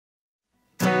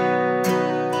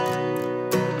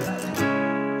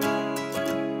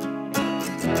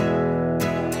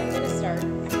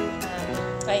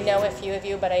few of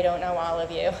you, but I don't know all of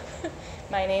you.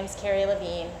 My name's Carrie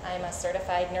Levine. I'm a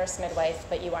certified nurse midwife,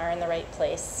 but you are in the right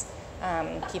place.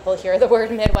 People hear the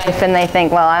word midwife and they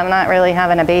think, well, I'm not really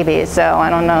having a baby, so I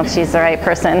don't know if she's the right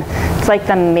person. It's like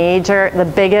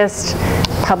the biggest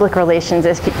public relations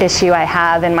issue I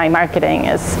have in my marketing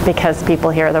is because people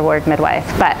hear the word midwife.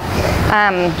 But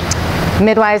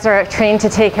midwives are trained to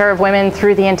take care of women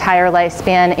through the entire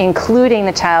lifespan, including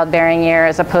the childbearing year,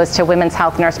 as opposed to women's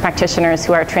health nurse practitioners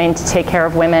who are trained to take care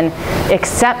of women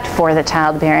except for the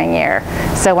childbearing year.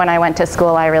 So when I went to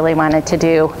school, I really wanted to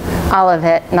do all of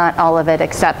it, not all of it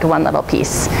except one little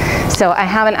piece. So I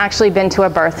haven't actually been to a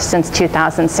birth since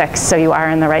 2006, so you are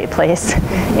in the right place.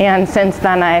 And since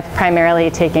then, I've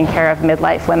primarily taken care of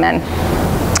midlife women.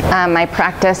 My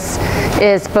practice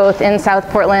is both in South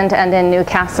Portland and in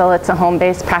Newcastle. It's a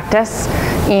home-based practice,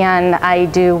 and I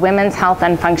do women's health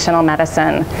and functional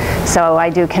medicine. So I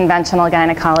do conventional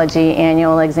gynecology,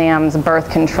 annual exams, birth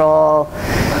control,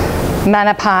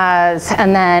 menopause,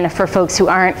 and then for folks who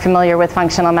aren't familiar with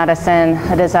functional medicine,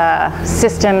 it is a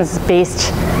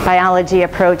systems-based biology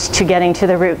approach to getting to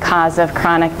the root cause of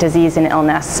chronic disease and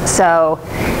illness. So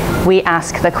we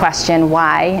ask the question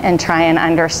why and try and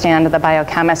understand the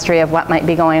biochemistry of what might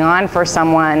be going on for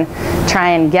someone, try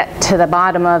and get to the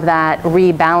bottom of that,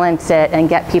 rebalance it, and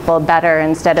get people better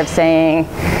instead of saying,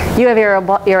 you have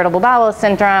irritable bowel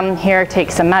syndrome, here,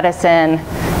 take some medicine,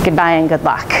 goodbye and good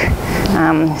luck.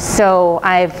 So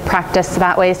I've practiced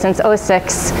that way since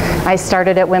 '06. I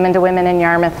started at Women to Women in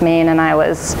Yarmouth, Maine, and I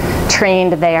was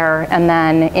trained there. And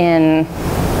then in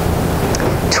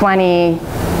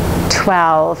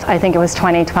 2012, I think it was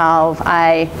 2012,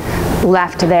 I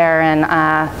left there and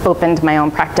opened my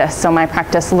own practice. So my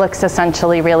practice looks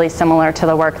essentially really similar to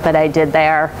the work that I did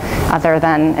there, other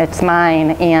than it's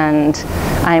mine, and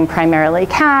I'm primarily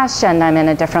cash, and I'm in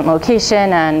a different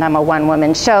location, and I'm a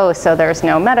one-woman show, so there's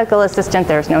no medical assistant,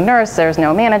 there's no nurse, there's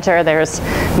no manager, there's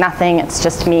nothing. It's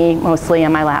just me, mostly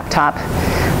on my laptop.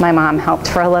 My mom helped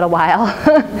for a little while,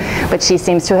 but she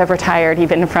seems to have retired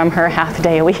even from her half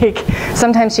day a week.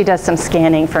 Sometimes she does some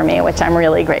scanning for me, which I'm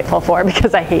really grateful for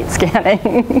because I hate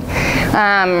scanning.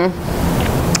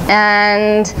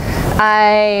 And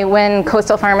when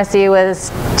Coastal Pharmacy was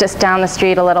just down the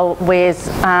street a little ways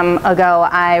ago,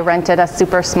 I rented a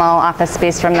super small office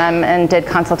space from them and did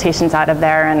consultations out of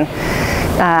there. And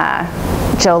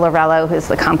Joe Lorello, who's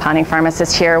the compounding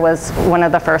pharmacist here, was one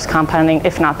of the first compounding,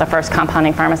 if not the first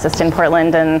compounding pharmacist in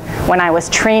Portland. And when I was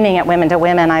training at Women to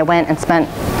Women, I went and spent,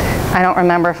 I don't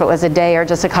remember if it was a day or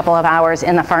just a couple of hours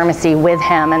in the pharmacy with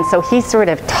him. And so he sort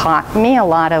of taught me a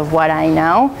lot of what I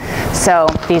know. So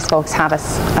these folks have a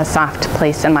soft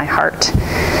place in my heart.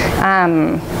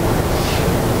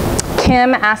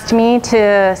 Kim asked me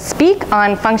to speak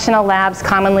on functional labs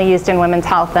commonly used in women's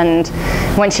health, and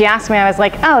when she asked me, I was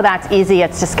like, oh, that's easy.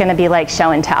 It's just going to be like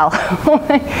show and tell.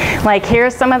 Like,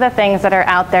 here's some of the things that are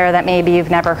out there that maybe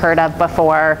you've never heard of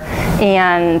before,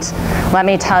 and let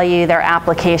me tell you their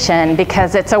application,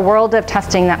 because it's a world of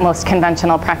testing that most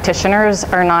conventional practitioners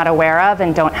are not aware of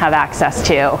and don't have access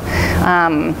to.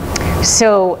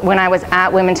 So when I was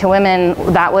at Women to Women,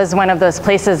 that was one of those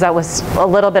places that was a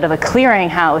little bit of a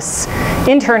clearinghouse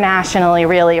internationally,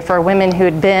 really, for women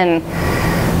who'd been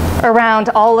around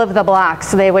all of the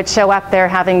blocks. They would show up there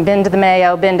having been to the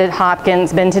Mayo, been to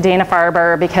Hopkins, been to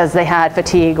Dana-Farber because they had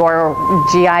fatigue or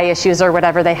GI issues or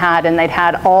whatever they had, and they'd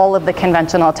had all of the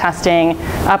conventional testing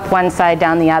up one side,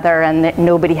 down the other, and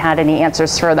nobody had any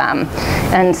answers for them.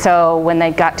 And so when they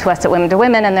got to us at Women to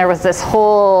Women, and there was this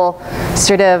whole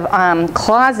sort of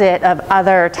closet of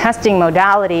other testing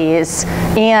modalities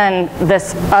and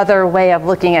this other way of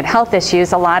looking at health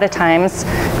issues, a lot of times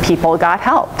people got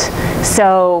helped.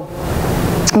 So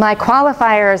my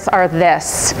qualifiers are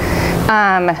this.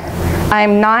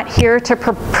 I'm not here to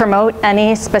promote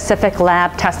any specific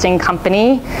lab testing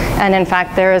company, and in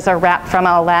fact there is a rep from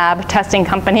a lab testing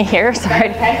company here.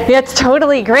 Sorry. Okay. It's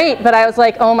totally great, but I was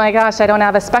like, oh my gosh, I don't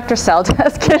have a SpectraCell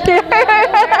test kit here.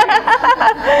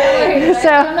 So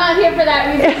I'm not here for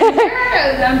that reason.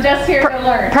 I'm just here to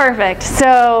learn. Perfect.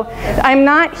 So I'm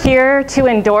not here to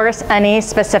endorse any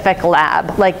specific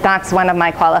lab. Like, that's one of my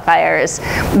qualifiers.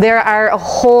 There are a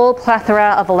whole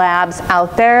plethora of labs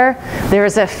out there.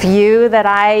 There's a few that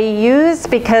I use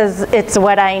because it's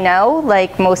what I know.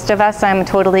 Like most of us, I'm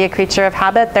totally a creature of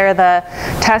habit. They're the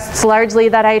tests largely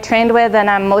that I trained with and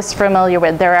I'm most familiar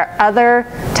with. There are other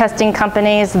testing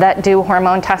companies that do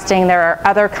hormone testing. There are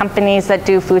other companies that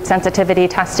do food sensitivity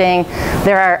testing.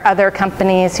 There are other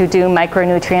companies who do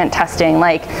micronutrient testing.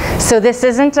 So this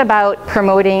isn't about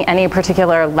promoting any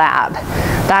particular lab.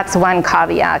 That's one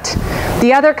caveat.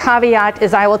 The other caveat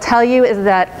is I will tell you is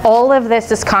that all of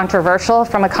this is controversial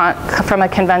from a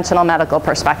conventional medical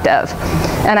perspective.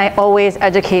 And I always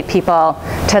educate people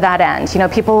to that end. You know,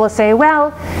 people will say,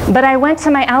 well, but I went to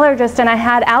my allergist and I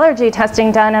had allergy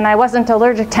testing done and I wasn't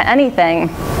allergic to anything.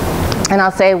 And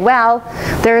I'll say, well,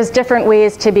 there's different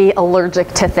ways to be allergic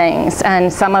to things,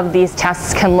 and some of these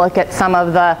tests can look at some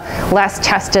of the less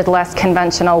tested, less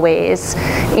conventional ways.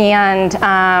 And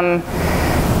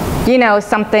you know,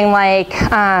 something like,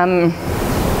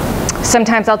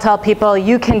 sometimes I'll tell people,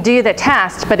 you can do the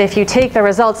test, but if you take the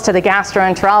results to the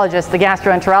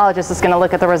gastroenterologist is going to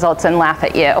look at the results and laugh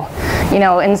at you. You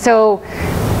know, and so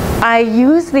I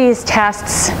use these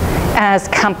tests as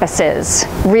compasses,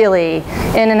 really,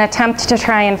 in an attempt to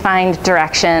try and find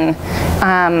direction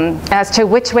as to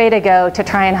which way to go to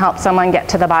try and help someone get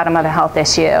to the bottom of a health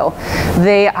issue.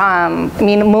 They, I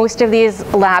mean, most of these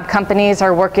lab companies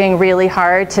are working really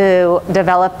hard to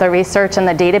develop the research and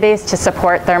the database to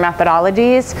support their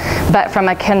methodologies, but from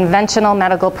a conventional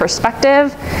medical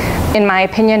perspective, in my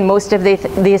opinion, most of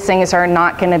these things are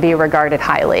not going to be regarded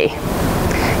highly.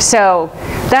 So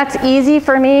that's easy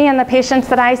for me and the patients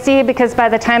that I see, because by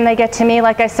the time they get to me,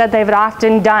 like I said, they've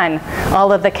often done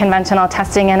all of the conventional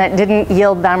testing and it didn't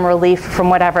yield them relief from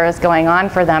whatever is going on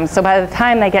for them. So by the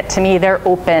time they get to me, they're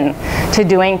open to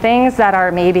doing things that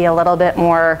are maybe a little bit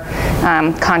more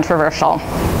controversial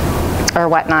or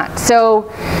whatnot.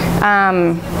 So,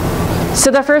 so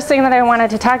the first thing that I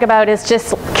wanted to talk about is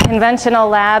just conventional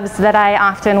labs that I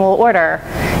often will order.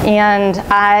 And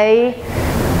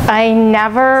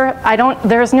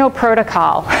there's no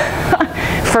protocol.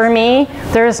 For me,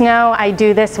 there's no, I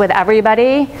do this with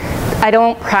everybody. I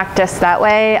don't practice that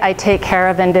way. I take care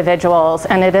of individuals,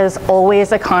 and it is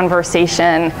always a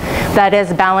conversation that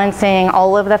is balancing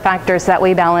all of the factors that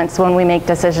we balance when we make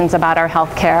decisions about our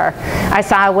health care. I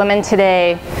saw a woman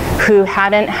today who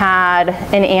hadn't had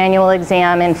an annual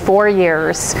exam in 4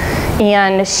 years,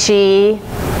 and she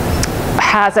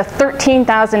has a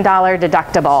 $13,000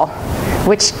 deductible,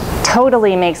 which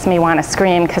totally makes me want to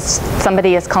scream because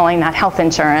somebody is calling that health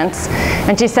insurance.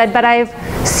 And she said, but I've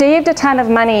saved a ton of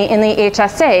money in the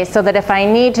HSA so that if I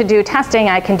need to do testing,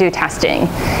 I can do testing.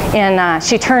 And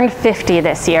she turned 50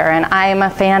 this year, and I'm a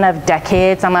fan of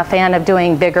decades. I'm a fan of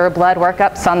doing bigger blood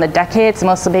workups on the decades,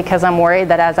 mostly because I'm worried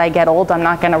that as I get old, I'm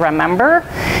not going to remember.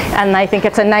 And I think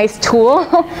it's a nice tool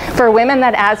for women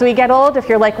that as we get old, if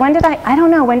you're like, I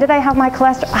don't know, when did I have my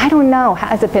cholesterol? I don't know.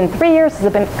 Has it been 3 years? Has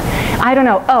it been, I don't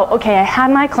know. Oh, okay, I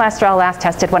had my cholesterol last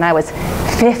tested when I was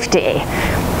 50.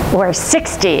 Or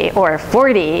 60 or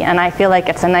 40, and I feel like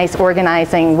it's a nice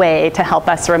organizing way to help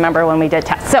us remember when we did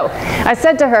tests. So I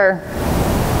said to her,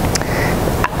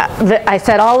 I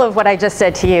said all of what I just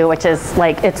said to you, which is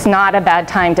like, it's not a bad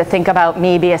time to think about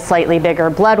maybe a slightly bigger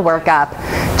blood workup,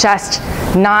 just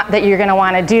not that you're going to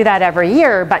want to do that every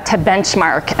year, but to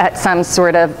benchmark at some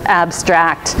sort of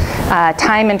abstract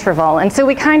time interval. And so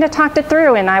we kind of talked it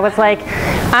through, and I was like,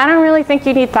 I don't really think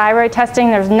you need thyroid testing.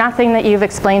 There's nothing that you've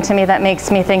explained to me that makes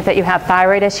me think that you have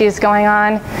thyroid issues going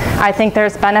on. I think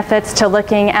there's benefits to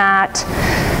looking at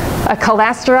a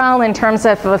cholesterol in terms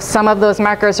of if some of those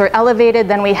markers are elevated,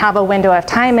 then we have a window of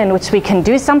time in which we can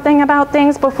do something about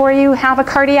things before you have a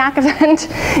cardiac event.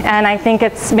 And I think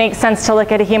it makes sense to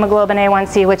look at a hemoglobin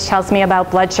A1C, which tells me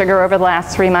about blood sugar over the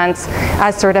last 3 months,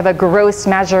 as sort of a gross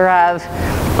measure of,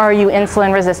 are you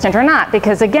insulin resistant or not?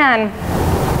 Because again,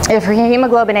 if her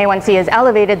hemoglobin A1C is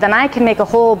elevated, then I can make a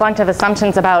whole bunch of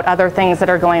assumptions about other things that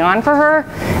are going on for her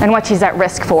and what she's at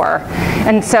risk for.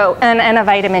 And so, and a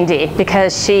vitamin D,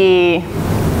 because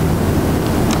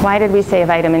why did we say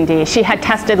vitamin D? She had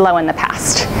tested low in the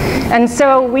past. And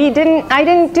so I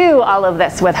didn't do all of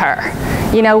this with her.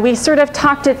 You know, we sort of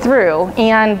talked it through,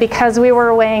 and because we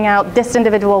were weighing out this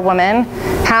individual woman,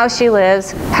 how she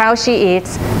lives, how she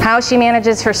eats, how she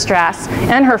manages her stress,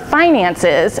 and her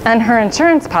finances, and her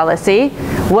insurance policy,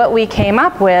 what we came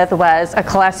up with was a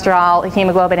cholesterol, a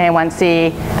hemoglobin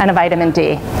A1C, and a vitamin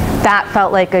D. That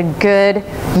felt like a good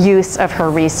use of her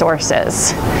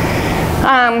resources.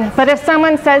 But if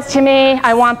someone says to me,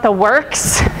 I want the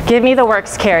works, give me the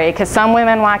works, Carrie, because some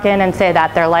women walk in and say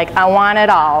that. They're like, I want it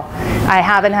all. I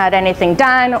haven't had anything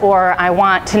done, or I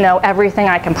want to know everything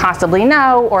I can possibly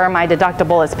know, or my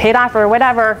deductible is paid off, or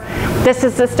whatever. This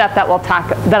is the stuff that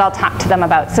I'll talk to them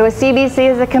about. So a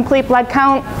CBC is a complete blood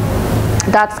count.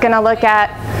 That's going to look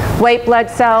at white blood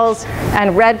cells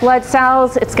and red blood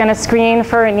cells. It's going to screen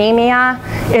for anemia.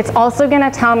 It's also going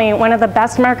to tell me, one of the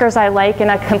best markers I like in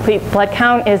a complete blood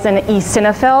count is an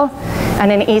eosinophil.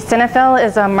 And an eosinophil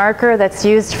is a marker that's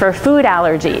used for food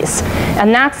allergies.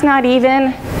 And that's not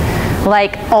even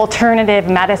like alternative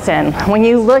medicine. When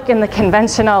you look in the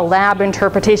conventional lab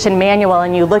interpretation manual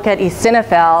and you look at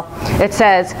eosinophil, it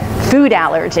says food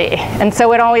allergy. And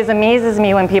so it always amazes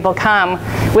me when people come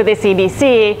with a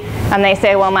CBC and they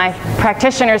say, well, my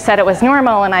practitioner said it was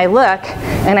normal, and I look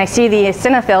and I see the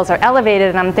eosinophils are elevated,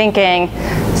 and I'm thinking,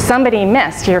 somebody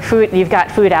missed your food, you've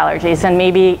got food allergies, and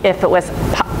maybe if it was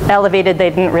elevated, they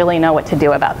didn't really know what to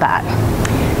do about that.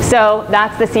 So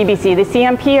that's the CBC. The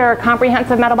CMP, or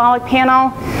Comprehensive Metabolic Panel,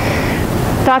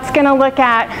 that's going to look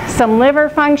at some liver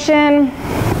function,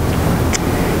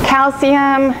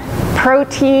 calcium,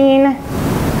 protein.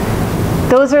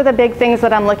 Those are the big things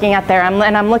that I'm looking at there.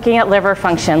 And I'm looking at liver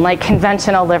function, like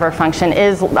conventional liver function.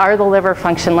 Are the liver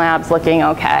function labs looking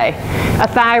okay? A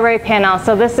thyroid panel.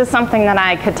 So this is something that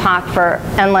I could talk for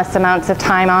endless amounts of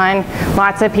time on.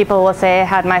 Lots of people will say I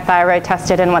had my thyroid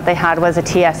tested and what they had was a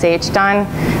TSH done.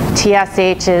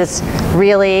 TSH is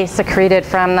really secreted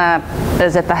from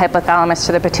is it the hypothalamus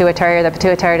to the pituitary, or the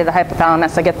pituitary to the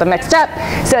hypothalamus? I get them mixed up.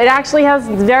 So it actually has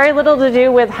very little to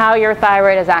do with how your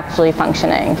thyroid is actually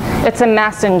functioning. It's a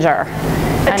messenger.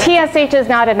 A TSH is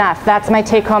not enough. That's my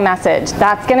take-home message.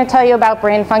 That's going to tell you about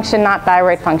brain function, not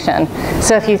thyroid function.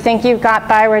 So if you think you've got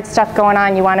thyroid stuff going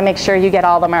on, you want to make sure you get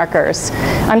all the markers.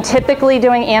 I'm typically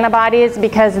doing antibodies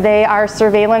because they are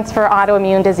surveillance for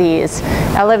autoimmune disease.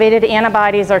 Elevated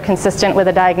antibodies are consistent with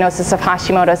a diagnosis of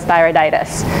Hashimoto's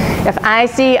thyroiditis. If I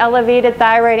see elevated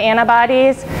thyroid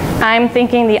antibodies, I'm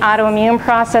thinking the autoimmune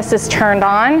process is turned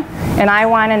on, and I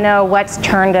want to know what's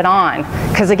turned it on.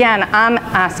 Because again, I'm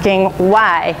asking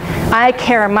why. I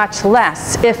care much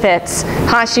less if it's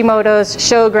Hashimoto's,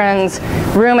 Sjogren's,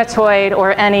 rheumatoid,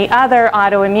 or any other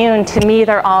autoimmune. To me,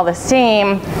 they're all the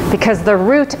same because the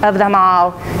root of them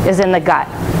all is in the gut.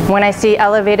 When I see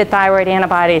elevated thyroid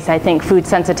antibodies, I think food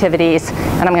sensitivities,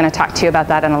 and I'm going to talk to you about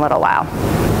that in a little while.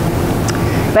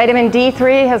 Vitamin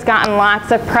D3 has gotten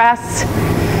lots of press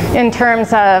in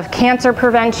terms of cancer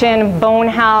prevention, bone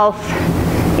health,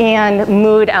 and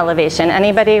mood elevation.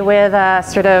 Anybody with a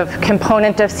sort of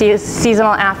component of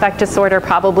seasonal affect disorder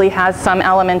probably has some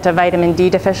element of vitamin D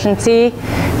deficiency.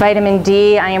 Vitamin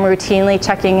D, I am routinely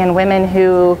checking in women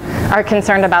who are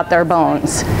concerned about their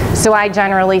bones. So I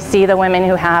generally see the women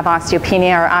who have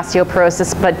osteopenia or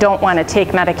osteoporosis but don't want to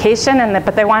take medication,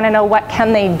 but they want to know what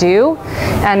can they do.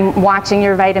 And watching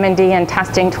your vitamin D and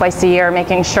testing twice a year,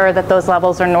 making sure that those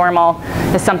levels are normal,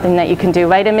 is something that you can do.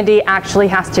 Vitamin D actually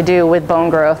has to do with bone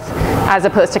growth, as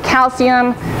opposed to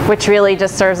calcium, which really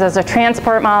just serves as a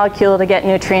transport molecule to get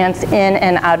nutrients in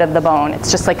and out of the bone. It's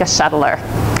just like a shuttler.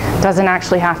 Doesn't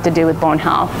actually have to do with bone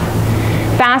health.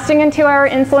 Fasting and 2-hour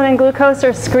insulin and glucose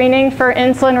are screening for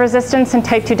insulin resistance and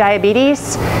type 2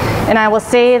 diabetes. And I will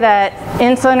say that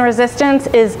insulin resistance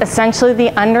is essentially the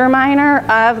underminer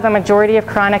of the majority of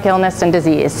chronic illness and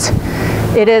disease.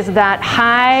 It is that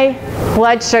high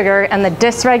blood sugar and the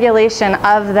dysregulation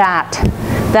of that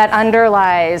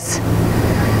underlies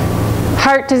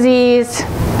heart disease,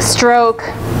 stroke,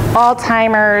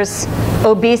 Alzheimer's,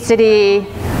 obesity,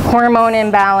 hormone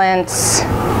imbalance.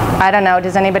 I don't know,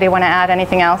 does anybody want to add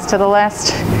anything else to the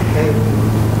list?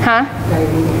 Huh?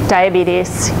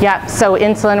 Diabetes. Yep, so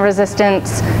insulin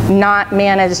resistance, not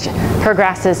managed,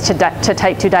 progresses to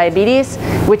type 2 diabetes,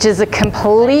 which is a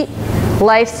complete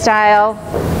lifestyle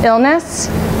illness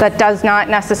that does not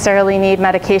necessarily need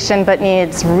medication, but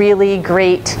needs really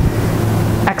great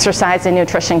exercise and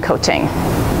nutrition coaching.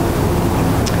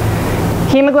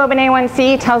 Hemoglobin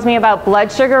A1C tells me about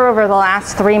blood sugar over the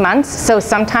last 3 months. So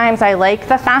sometimes I like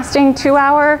the fasting in 2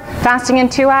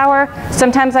 hour.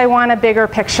 Sometimes I want a bigger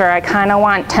picture. I kind of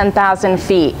want 10,000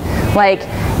 feet. Like,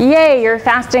 yay, your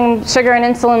fasting sugar and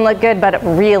insulin look good, but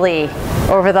really,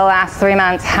 over the last 3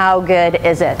 months, how good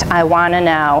is it? I want to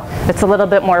know. It's a little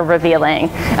bit more revealing.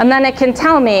 And then it can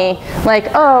tell me,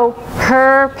 like, oh,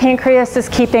 her pancreas is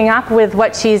keeping up with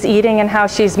what she's eating and how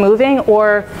she's moving,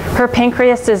 or her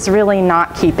pancreas is really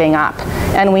not keeping up,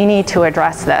 and we need to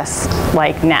address this,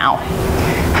 like, now.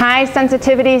 High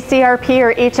sensitivity CRP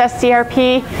or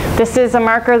HSCRP, this is a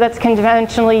marker that's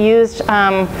conventionally used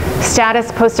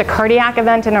status post a cardiac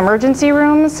event in emergency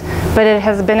rooms, but it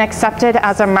has been accepted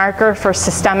as a marker for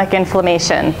systemic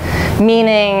inflammation,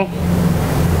 meaning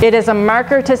it is a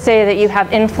marker to say that you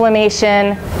have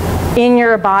inflammation in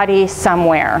your body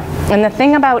somewhere. And the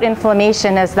thing about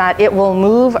inflammation is that it will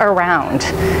move around.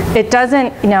 It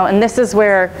doesn't, and this is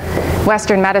where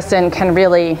Western medicine can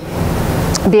really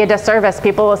be a disservice.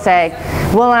 People will say,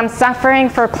 well, I'm suffering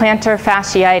for plantar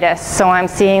fasciitis, so I'm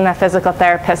seeing the physical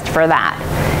therapist for that.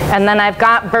 And then I've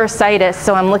got bursitis,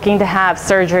 so I'm looking to have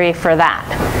surgery for that.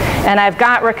 And I've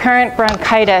got recurrent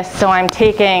bronchitis, so I'm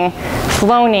taking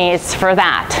Flonase for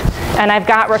that. And I've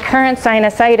got recurrent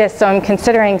sinusitis, so I'm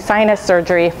considering sinus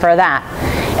surgery for that.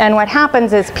 And what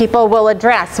happens is people will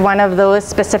address one of those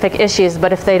specific issues,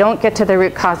 but if they don't get to the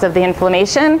root cause of the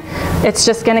inflammation, it's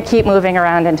just going to keep moving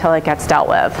around until it gets dealt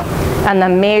with. And the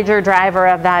major driver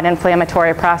of that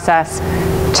inflammatory process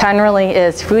generally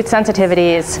is food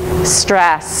sensitivities,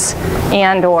 stress,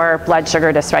 and or blood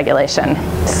sugar dysregulation.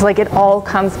 It's like it all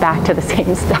comes back to the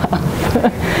same stuff.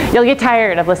 You'll get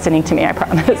tired of listening to me, I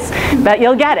promise, but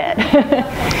you'll get it.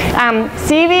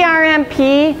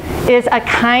 CVRMP is a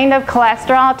kind of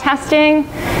cholesterol testing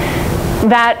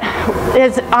that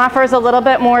offers a little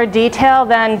bit more detail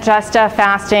than just a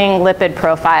fasting lipid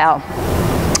profile.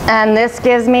 And this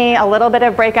gives me a little bit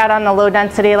of breakout on the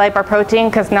low-density lipoprotein,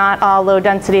 because not all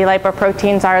low-density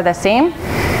lipoproteins are the same.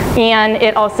 And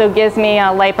it also gives me a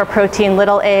lipoprotein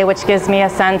little a, which gives me a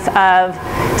sense of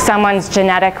someone's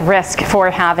genetic risk for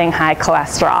having high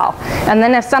cholesterol. And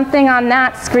then if something on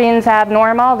that screens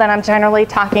abnormal, then I'm generally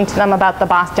talking to them about the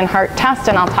Boston Heart test,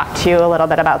 and I'll talk to you a little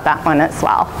bit about that one as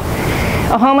well.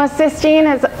 A homocysteine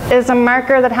is a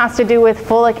marker that has to do with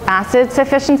folic acid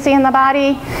sufficiency in the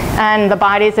body and the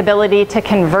body's ability to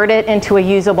convert it into a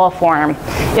usable form.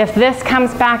 If this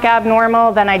comes back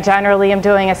abnormal, then I generally am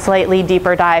doing a slightly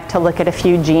deeper dive to look at a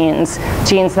few genes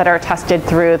that are tested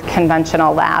through the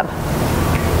conventional lab.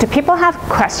 Do people have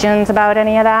questions about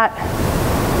any of that?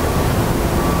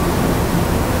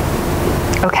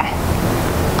 Okay.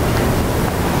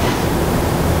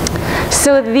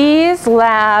 So these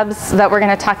labs that we're going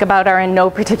to talk about are in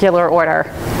no particular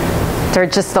order. They're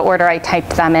just the order I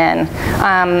typed them in.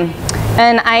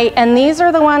 And these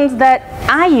are the ones that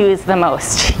I use the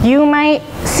most. You might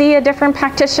see a different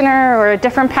practitioner, or a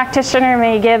different practitioner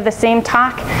may give the same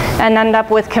talk and end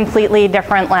up with completely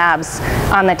different labs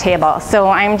on the table. So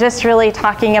I'm just really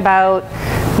talking about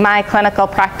my clinical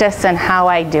practice and how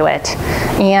I do it.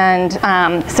 And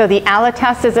so the ALA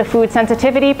test is a food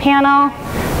sensitivity panel.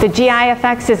 The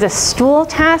GI-FX is a stool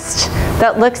test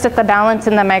that looks at the balance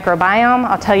in the microbiome.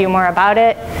 I'll tell you more about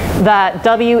it. The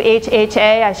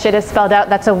WHHA, I should have spelled out,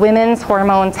 that's a women's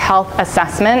hormones health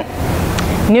assessment.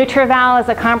 NutriVal is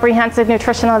a comprehensive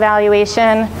nutritional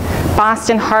evaluation.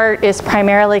 Boston Heart is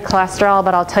primarily cholesterol,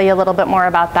 but I'll tell you a little bit more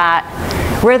about that.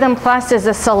 Rhythm Plus is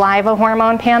a saliva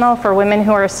hormone panel for women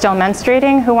who are still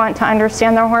menstruating, who want to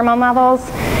understand their hormone levels.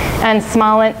 And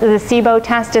the SIBO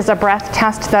test is a breath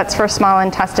test that's for small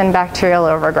intestine bacterial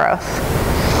overgrowth.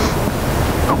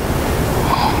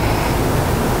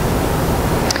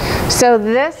 So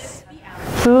this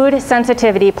food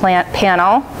sensitivity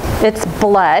panel, it's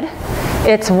blood,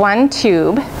 it's one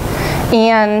tube,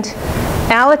 and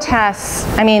ALA tests,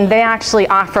 I mean, they actually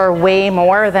offer way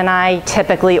more than I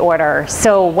typically order.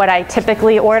 So what I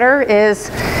typically order is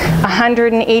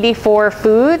 184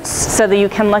 foods, so that you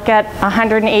can look at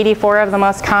 184 of the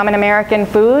most common American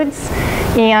foods,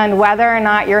 and whether or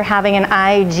not you're having an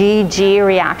IgG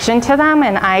reaction to them.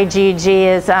 And IgG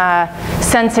is a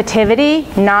sensitivity,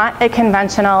 not a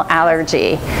conventional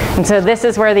allergy. And so this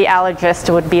is where the allergist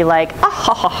would be like, oh,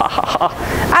 ha, ha, ha, ha,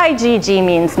 ha. IgG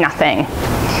means nothing.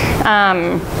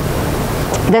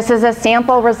 This is a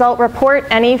sample result report.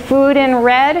 Any food in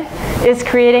red is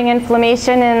creating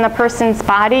inflammation in the person's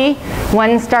body.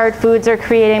 1-starred foods are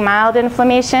creating mild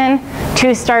inflammation.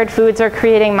 2-starred foods are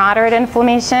creating moderate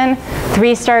inflammation.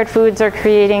 3-starred foods are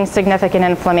creating significant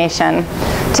inflammation.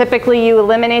 Typically you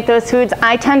eliminate those foods.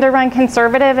 I tend to run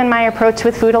conservative in my approach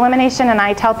with food elimination, and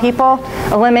I tell people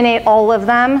eliminate all of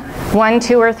them, 1,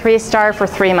 2, or 3-star for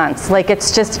 3 months. Like,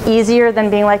 it's just easier than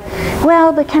being like,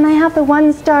 well, but can I have the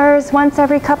 1-stars once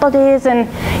every couple days? And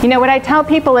you know what I tell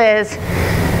people is,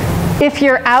 if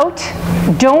you're out,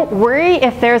 don't worry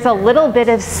if there's a little bit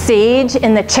of sage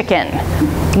in the chicken.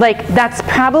 Like, that's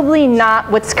probably not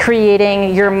what's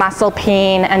creating your muscle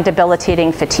pain and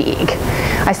debilitating fatigue.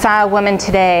 I saw a woman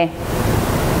today,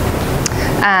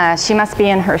 she must be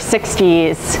in her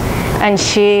 60s, and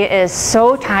she is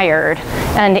so tired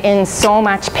and in so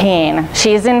much pain.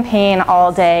 She's in pain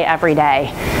all day, every day,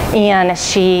 and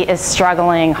she is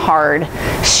struggling hard.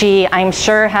 She, I'm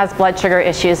sure, has blood sugar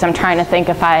issues. I'm trying to think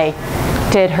if I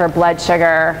did her blood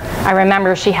sugar. I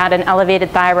remember she had an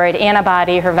elevated thyroid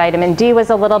antibody, her vitamin D was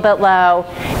a little bit low,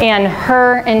 and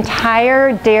her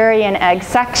entire dairy and egg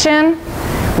section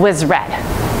was red.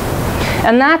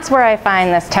 And that's where I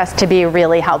find this test to be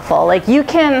really helpful. Like, you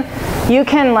can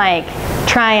like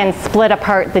try and split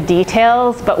apart the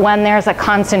details, but when there's a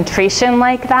concentration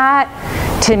like that,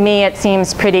 to me it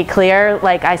seems pretty clear.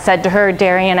 Like I said to her,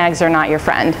 dairy and eggs are not your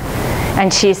friend.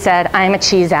 And she said, I'm a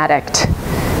cheese addict.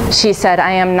 she said,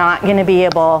 I am not going to be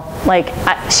able, like,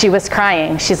 she was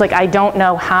crying. She's like, I don't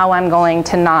know how I'm going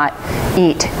to not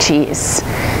eat cheese.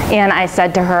 And I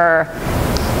said to her,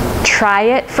 try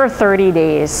it for 30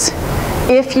 days.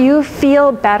 If you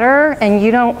feel better and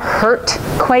you don't hurt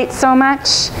quite so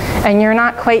much and you're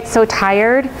not quite so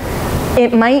tired,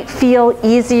 it might feel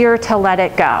easier to let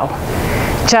it go.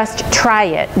 Just try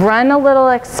it. Run a little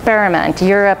experiment.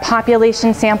 You're a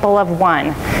population sample of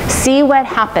 1. See what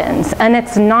happens. And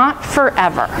it's not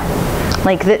forever.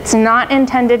 Like, it's not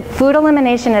intended, food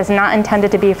elimination is not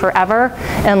intended to be forever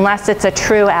unless it's a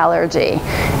true allergy.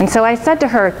 And so I said to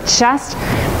her, just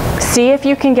see if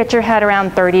you can get your head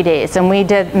around 30 days. And we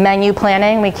did menu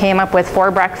planning. We came up with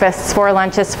 4 breakfasts, 4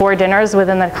 lunches, 4 dinners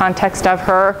within the context of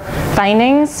her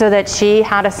findings so that she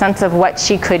had a sense of what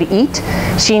she could eat.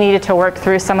 She needed to work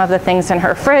through some of the things in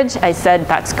her fridge. I said,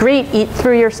 that's great, eat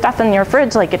through your stuff in your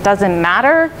fridge, like it doesn't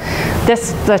matter.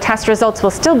 The test results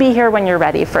will still be here when you're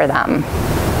ready for them.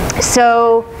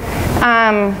 So,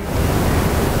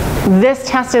 this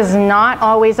test is not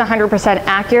always 100%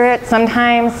 accurate.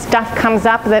 Sometimes stuff comes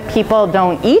up that people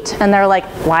don't eat, and they're like,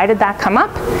 why did that come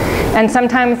up? And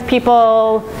sometimes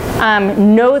people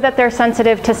know that they're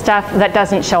sensitive to stuff that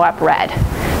doesn't show up red.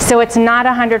 So it's not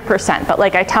 100%, but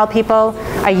like I tell people,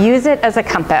 I use it as a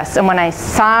compass. And when I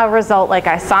saw a result like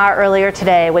I saw earlier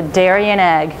today with dairy and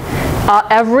egg,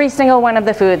 every single one of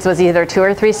the foods was either 2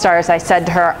 or 3 stars. I said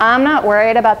to her, I'm not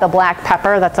worried about the black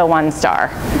pepper, that's a 1 star.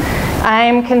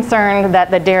 I'm concerned that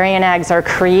the dairy and eggs are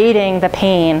creating the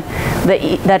pain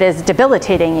that is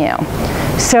debilitating you.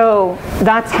 So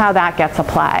that's how that gets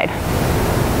applied.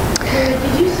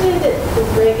 Did you say that the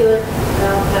regular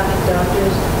allopathic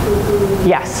doctors who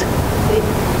Yes.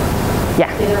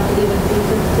 Yeah. They don't believe in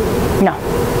food? No.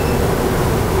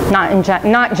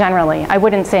 Not generally. I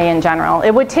wouldn't say in general.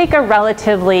 It would take a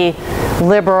relatively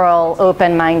liberal,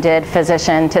 open-minded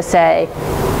physician to say,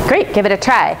 great, give it a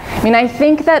try. I mean, I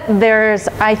think that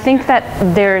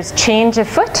there's change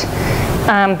afoot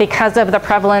because of the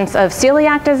prevalence of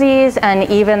celiac disease and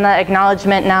even the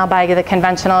acknowledgement now by the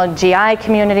conventional GI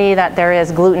community that there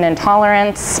is gluten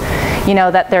intolerance, you know,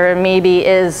 that there maybe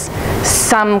is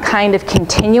some kind of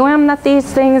continuum that these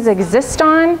things exist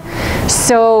on.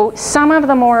 So some of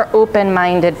the more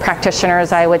open-minded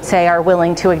practitioners, I would say, are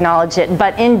willing to acknowledge it,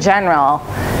 but in general,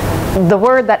 the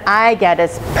word that I get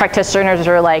is practitioners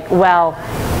are like, well,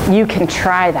 you can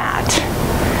try that.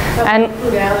 And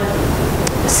food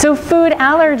allergies? So food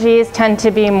allergies tend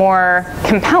to be more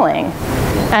compelling.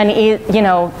 And you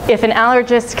know, if an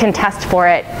allergist can test for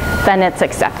it, then it's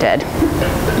accepted.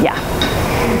 Yeah.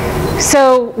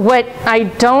 So what I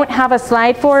don't have a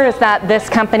slide for is that this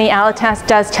company, Allotest,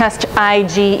 does test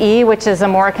IgE, which is a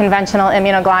more conventional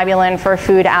immunoglobulin for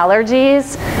food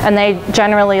allergies. And they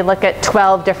generally look at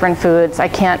 12 different foods.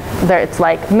 It's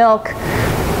like milk,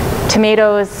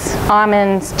 tomatoes,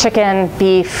 almonds, chicken,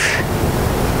 beef.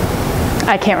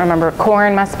 I can't remember,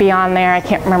 corn must be on there. I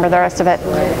can't remember the rest of it.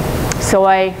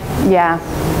 Soy, yeah.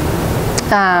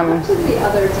 How much is the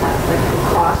other test, like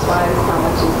crosswise, how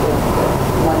much is the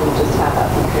one you just had up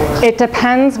before? It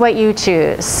depends what you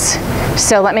choose.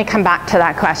 So let me come back to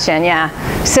that question, yeah.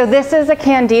 So this is a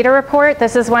Candida report.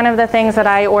 This is one of the things that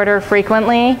I order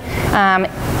frequently.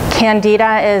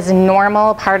 Candida is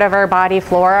normal, part of our body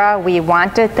flora. We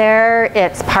want it there.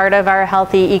 It's part of our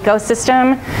healthy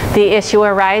ecosystem. The issue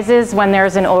arises when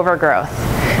there's an overgrowth.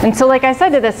 And so like I said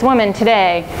to this woman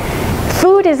today,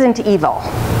 food isn't evil.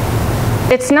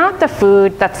 It's not the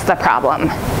food that's the problem.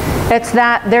 It's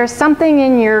that there's something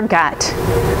in your gut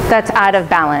that's out of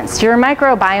balance. Your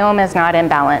microbiome is not in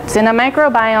balance. In a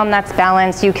microbiome that's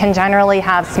balanced, you can generally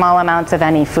have small amounts of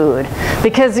any food.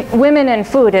 Because women and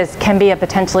food can be a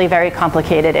potentially very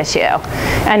complicated issue.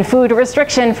 And food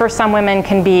restriction for some women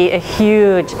can be a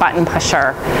huge button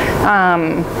pusher.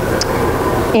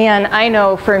 And I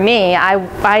know for me, I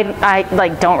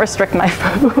like don't restrict my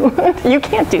food. You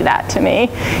can't do that to me.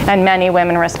 And many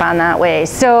women respond that way.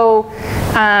 So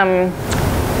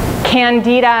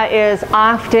Candida is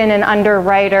often an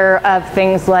underwriter of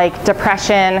things like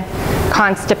depression,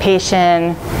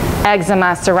 constipation,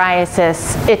 eczema,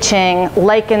 psoriasis, itching,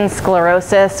 lichen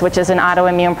sclerosis, which is an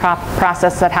autoimmune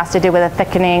process that has to do with a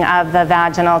thickening of the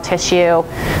vaginal tissue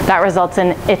that results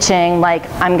in itching, like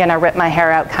I'm gonna rip my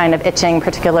hair out kind of itching,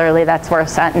 particularly that's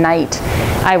worse at night.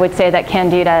 I would say that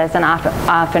Candida is an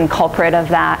often culprit of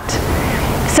that.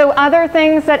 So other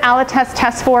things that Allotest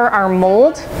tests for are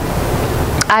mold.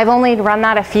 I've only run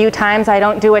that a few times. I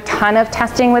don't do a ton of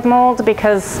testing with mold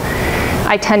because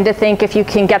I tend to think if you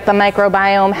can get the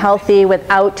microbiome healthy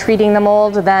without treating the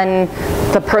mold, then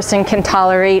the person can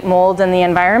tolerate mold in the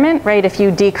environment, right? If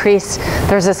you decrease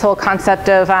there's this whole concept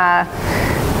of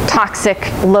toxic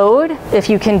load. If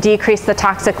you can decrease the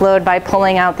toxic load by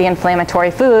pulling out the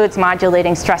inflammatory foods,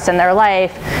 modulating stress in their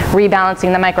life,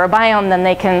 rebalancing the microbiome, then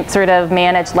they can sort of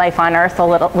manage life on Earth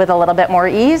with a little bit more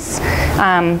ease.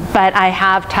 But I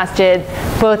have tested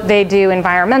both. They do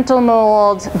environmental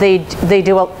mold, they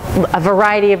do a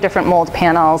variety of different mold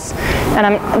panels,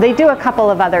 and they do a couple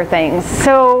of other things.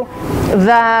 So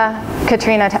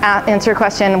Katrina, to answer your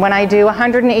question, when I do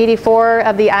 184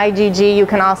 of the IgG, you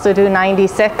can also do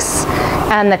 96,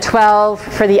 and the 12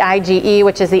 for the IgE,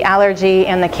 which is the allergy,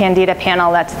 and the Candida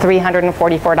panel, that's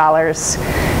 $344.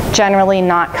 Generally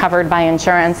not covered by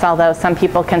insurance, although some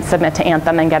people can submit to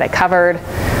Anthem and get it covered.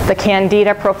 The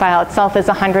Candida profile itself is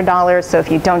 $100, so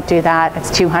if you don't do that, it's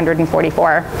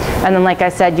 $244. And then, like I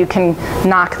said, you can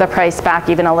knock the price back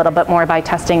even a little bit more by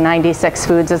testing 96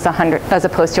 foods as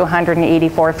opposed to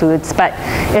 184 foods. But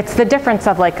it's the difference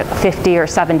of like 50 or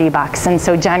 70 bucks. And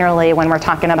so generally, when we're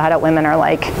talking about it, women are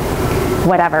like,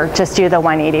 whatever, just do the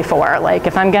 184. Like,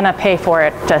 if I'm gonna pay for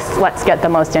it, just let's get the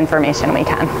most information we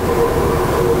can.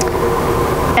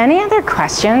 Any other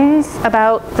questions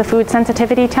about the food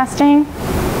sensitivity testing?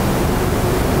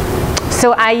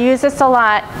 So I use this a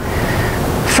lot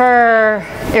for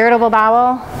irritable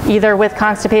bowel, either with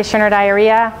constipation or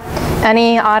diarrhea,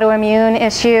 any autoimmune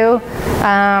issue,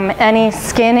 any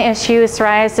skin issues,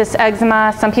 psoriasis,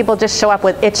 eczema. Some people just show up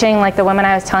with itching, like the woman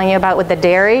I was telling you about with the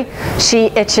dairy. She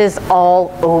itches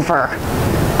all over,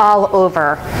 all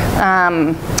over.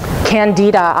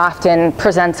 Candida often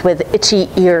presents with itchy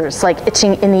ears, like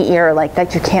itching in the ear, like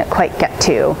that you can't quite get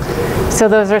to. So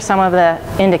those are some of the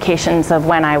indications of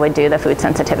when I would do the food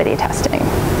sensitivity testing.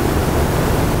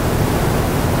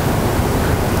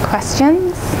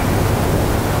 Questions?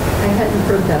 I hadn't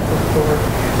heard that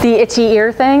before. The itchy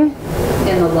ear thing?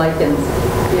 And the lichens.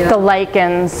 Yeah. The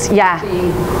lichens, yeah.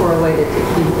 Being correlated to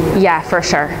Candida. Yeah, for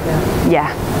sure.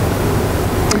 Yeah.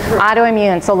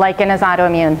 Autoimmune, so lichen is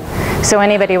autoimmune. So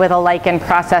anybody with a lichen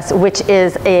process, which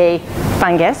is a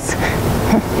fungus,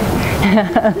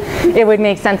 it would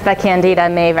make sense that Candida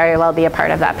may very well be a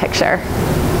part of that picture.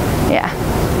 Yeah.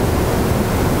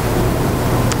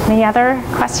 Any other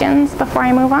questions before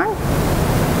I move on?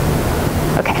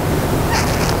 Okay.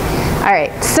 All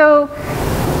right, so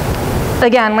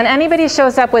again, when anybody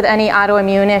shows up with any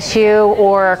autoimmune issue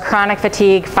or chronic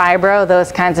fatigue, fibro,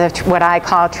 those kinds of what I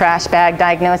call trash bag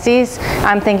diagnoses,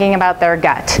 I'm thinking about their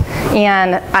gut.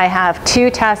 And I have two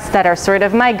tests that are sort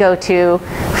of my go-to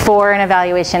for an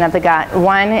evaluation of the gut.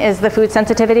 One is the food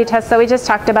sensitivity test that we just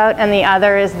talked about, and the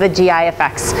other is the GI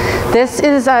effects. This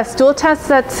is a stool test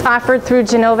that's offered through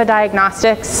Genova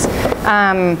Diagnostics.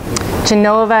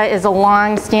 Genova is a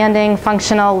long-standing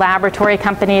functional laboratory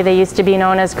company. They used to be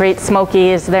known as Great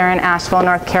Smokies. They're in Asheville,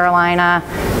 North Carolina.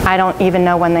 I don't even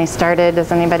know when they started.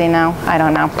 Does anybody know? I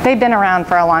don't know. They've been around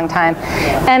for a long time.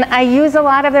 And I use a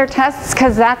lot of their tests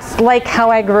because that's like how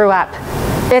I grew up.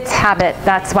 It's habit.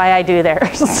 That's why I do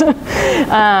theirs.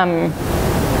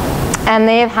 And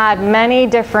they've had many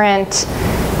different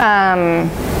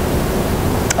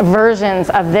versions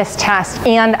of this test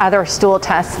and other stool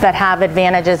tests that have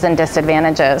advantages and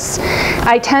disadvantages.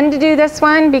 I tend to do this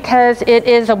one because it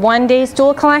is a one-day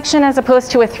stool collection as opposed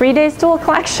to a 3-day stool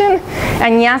collection.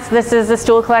 And yes, this is a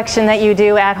stool collection that you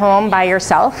do at home by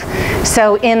yourself.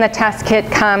 So in the test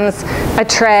kit comes a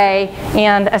tray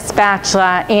and a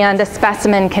spatula and a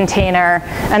specimen container,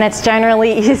 and it's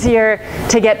generally easier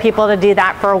to get people to do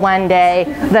that for one day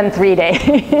than 3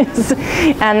 days.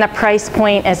 And the price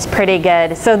point is pretty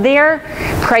good. So their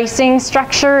pricing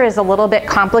structure is a little bit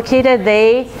complicated.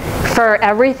 For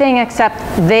everything except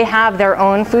they have their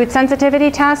own food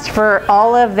sensitivity test. For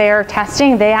all of their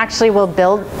testing, they actually will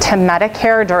bill to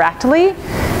Medicare directly.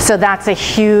 So that's a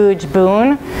huge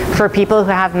boon for people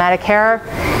who have Medicare.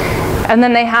 And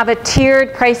then they have a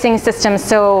tiered pricing system,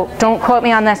 so don't quote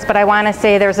me on this, but I want to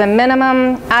say there's a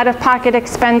minimum out-of-pocket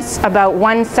expense about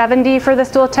 $170 for the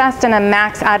stool test and a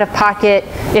max out-of-pocket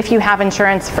if you have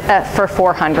insurance for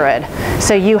 $400.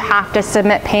 So you have to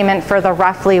submit payment for the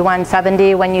roughly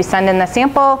 $170 when you send in the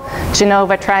sample.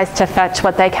 Genova tries to fetch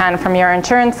what they can from your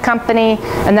insurance company,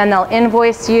 and then they'll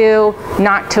invoice you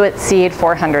not to exceed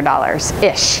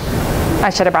 $400-ish. I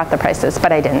should have brought the prices,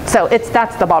 but I didn't. So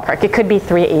that's the ballpark. It could be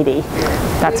 $380.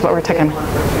 That's what we're talking about.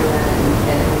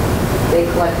 They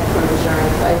collect from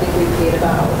insurance. I think we paid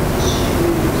about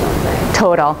 $2 something.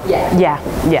 Total. Yeah. Yeah.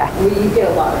 Yeah. You get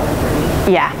a lot of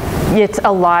information. Yeah. It's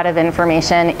a lot of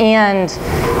information, and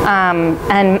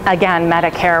again,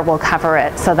 Medicare will cover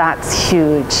it, so that's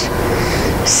huge.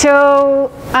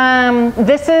 So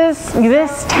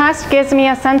this test gives me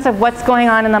a sense of what's going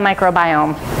on in the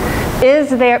microbiome.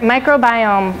 is there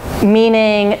microbiome,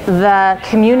 meaning the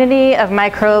community of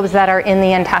microbes that are in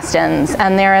the intestines,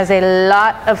 and there is a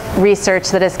lot of research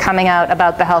that is coming out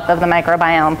about the health of the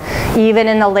microbiome, even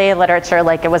in the lay literature,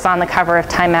 like it was on the cover of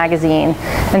Time magazine.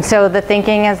 And so the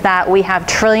thinking is that we have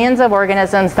trillions of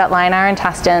organisms that line our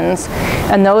intestines,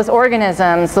 and those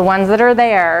organisms, the ones that are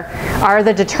there, are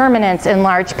the determinants in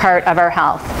large part of our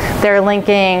health. They're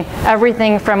linking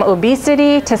everything from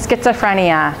obesity to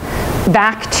schizophrenia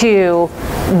back to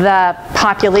the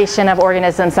population of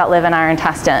organisms that live in our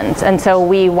intestines. And so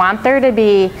we want there to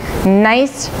be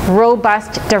nice,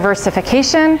 robust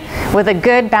diversification with a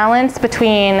good balance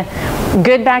between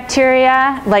good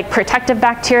bacteria, like protective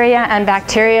bacteria, and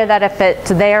bacteria that if it's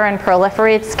there and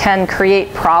proliferates can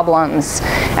create problems.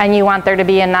 And you want there to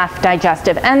be enough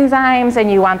digestive enzymes,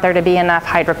 and you want there to be enough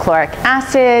hydrochloric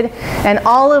acid, and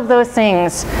all of those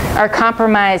things are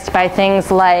compromised by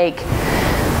things like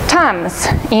Tums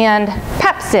and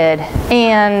Pepsid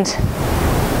and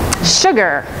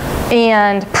sugar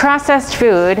and processed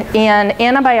food and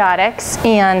antibiotics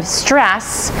and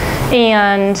stress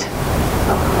and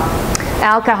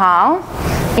alcohol.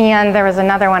 And there was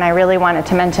another one I really wanted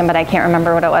to mention, but I can't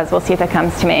remember what it was. We'll see if it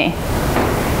comes to me.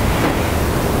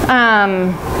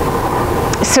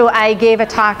 So I gave a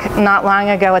talk not long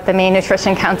ago at the Maine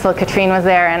Nutrition Council. Katrine was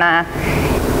there, and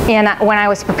when I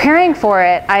was preparing for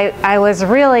it, I was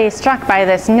really struck by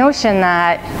this notion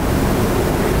that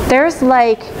there's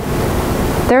like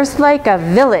a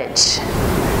village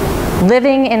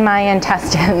living in my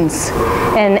intestines.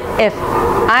 And if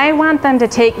I want them to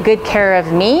take good care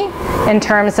of me in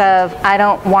terms of I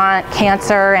don't want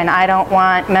cancer and I don't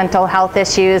want mental health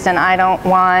issues and I don't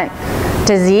want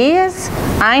disease,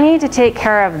 I need to take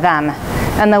care of them.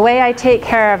 And the way I take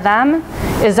care of them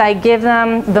is I give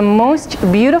them the most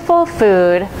beautiful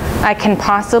food I can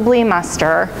possibly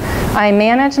muster. I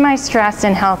manage my stress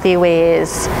in healthy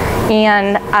ways,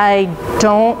 and I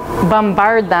don't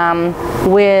bombard them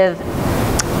with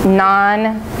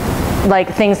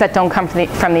things that don't come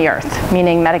from the earth,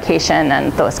 meaning medication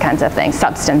and those kinds of things,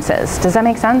 substances. Does that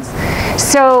make sense?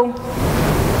 So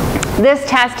this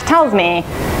test tells me,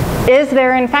 is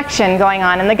there infection going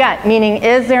on in the gut? Meaning,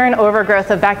 is there an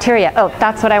overgrowth of bacteria? Oh,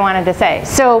 that's what I wanted to say.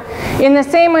 So in the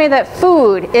same way that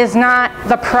food is not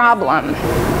the problem,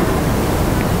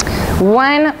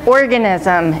 one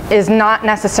organism is not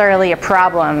necessarily a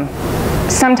problem.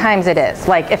 Sometimes it is.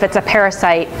 Like if it's a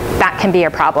parasite, that can be a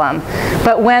problem.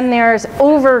 But when there's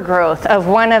overgrowth of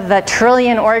one of the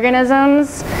trillion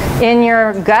organisms in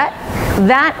your gut,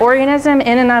 that organism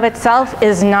in and of itself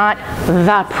is not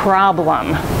the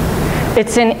problem.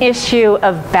 It's an issue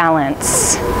of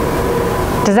balance.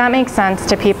 Does that make sense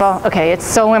to people? Okay, it's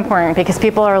so important because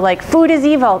people are like, food is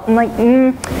evil. I'm like,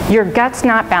 your gut's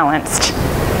not balanced.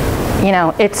 You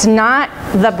know, it's not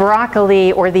the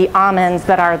broccoli or the almonds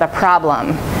that are the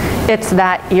problem. It's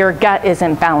that your gut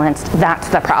isn't balanced. That's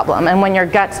the problem. And when your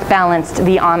gut's balanced,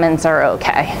 the almonds are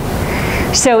okay.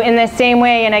 So in the same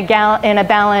way, in a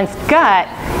balanced gut,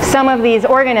 some of these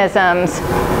organisms,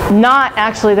 not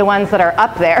actually the ones that are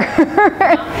up there,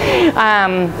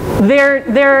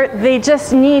 they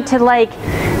just need to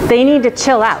they need to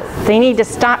chill out. They need to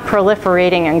stop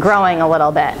proliferating and growing a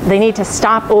little bit. They need to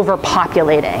stop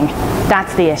overpopulating.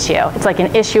 That's the issue. It's like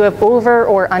an issue of over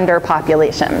or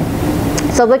underpopulation.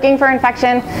 So looking for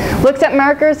infection, looks at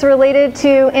markers related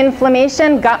to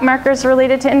inflammation, gut markers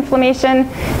related to inflammation.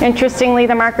 Interestingly,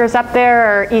 the markers up there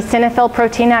are eosinophil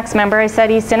protein X. Remember I said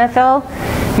eosinophil?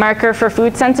 Marker for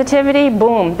food sensitivity,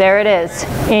 boom, there it is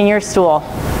in your stool.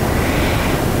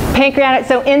 Pancreatic,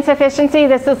 so insufficiency,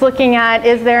 this is looking at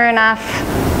is there enough,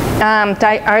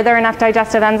 are there enough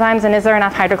digestive enzymes and is there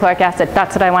enough hydrochloric acid?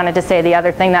 That's what I wanted to say. The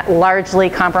other thing that largely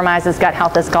compromises gut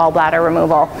health is gallbladder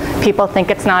removal. People think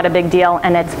it's not a big deal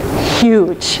and it's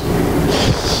huge.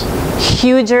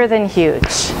 Huger than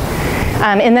huge.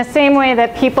 In the same way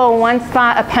that people once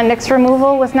thought appendix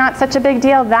removal was not such a big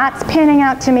deal, that's panning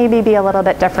out to maybe be a little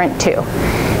bit different too.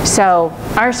 So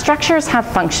our structures have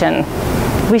function.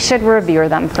 We should revere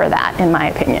them for that, in my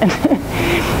opinion.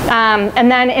 And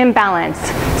then imbalance.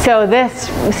 So this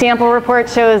sample report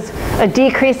shows a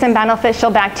decrease in beneficial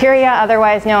bacteria,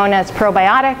 otherwise known as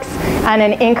probiotics, and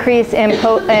an increase in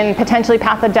potentially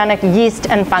pathogenic yeast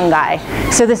and fungi.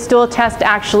 So the stool test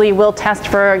actually will test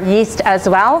for yeast as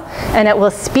well, and it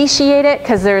will speciate it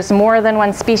because there's more than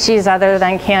one species other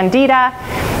than Candida.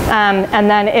 And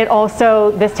then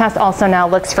this test also now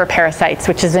looks for parasites,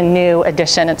 which is a new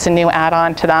addition. It's a new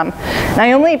add-on to them. And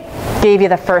I only gave you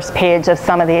the first page of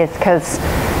some of these because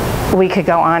we could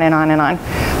go on and on and on.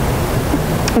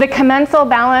 The commensal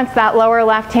balance, that lower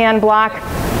left-hand block,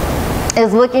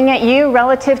 is looking at you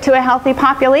relative to a healthy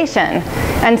population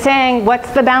and saying, what's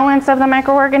the balance of the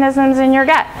microorganisms in your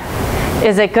gut?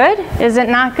 Is it good? Is it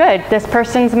not good? This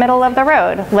person's middle of the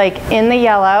road, like in the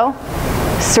yellow,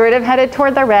 sort of headed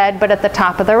toward the red, but at the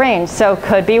top of the range, so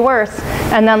could be worse.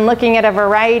 And then looking at a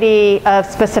variety of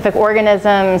specific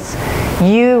organisms,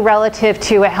 you relative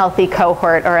to a healthy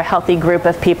cohort or a healthy group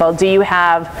of people, do you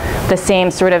have the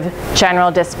same sort of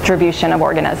general distribution of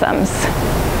organisms?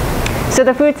 So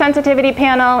the food sensitivity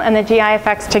panel and the GI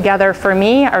effects together for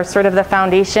me are sort of the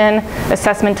foundation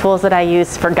assessment tools that I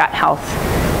use for gut health,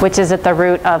 which is at the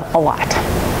root of a lot.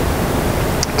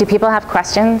 Do people have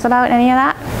questions about any of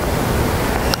that?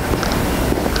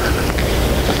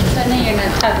 So I know you're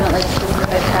not talking about like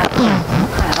specific tests,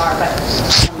 kind of are, but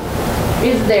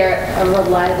is there a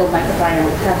reliable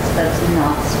microbiome test that's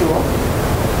not stool?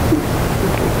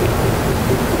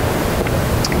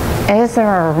 Is there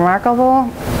a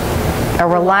reliable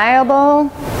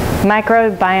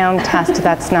microbiome test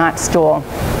that's not stool?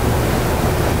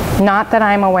 Not that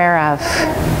I'm aware of.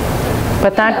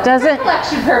 But that doesn't... For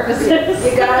collection purposes.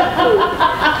 You gotta poop.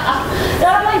 I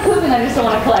don't like pooping, I just don't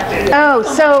want to collect it. Oh,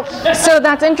 so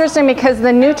that's interesting because the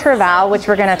NutriVal, which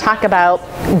we're going to talk about,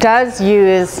 does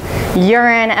use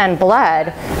urine and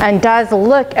blood and does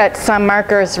look at some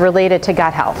markers related to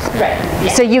gut health. Right. Yeah.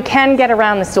 So you can get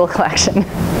around the stool collection.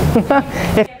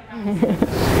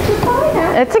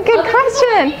 It's a good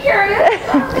question.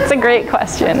 It's a great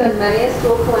question. There's many a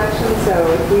stool collection,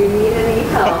 so if you need any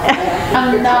help,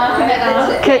 I'm not going to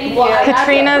ask.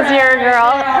 Katrina's your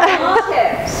girl.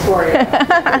 tips for you.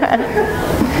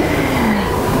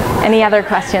 Any other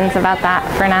questions about that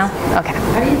for now? Okay.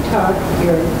 How do you talk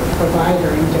your provider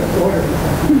into ordering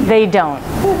something? They don't.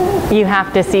 You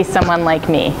have to see someone like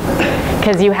me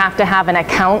because you have to have an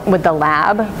account with the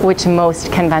lab, which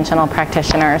most conventional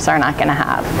practitioners are not going to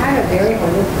have. I have a very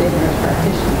holistic nurse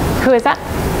practitioner. Who is that?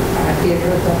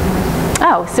 Theodore Zuckman.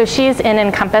 Oh, so she's in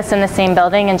Encompass in the same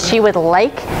building, and she would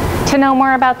like to know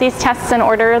more about these tests and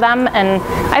order them. And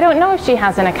I don't know if she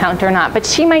has an account or not, but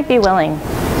she might be willing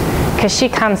because she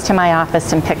comes to my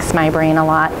office and picks my brain a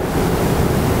lot.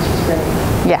 She's great.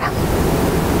 Yeah.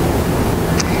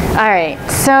 All right,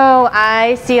 so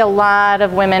I see a lot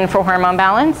of women for hormone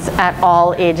balance at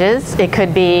all ages. It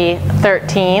could be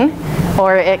 13,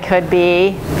 or it could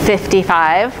be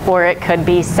 55, or it could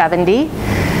be 70.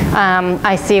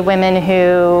 I see women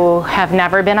who have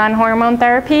never been on hormone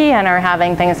therapy and are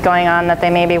having things going on that they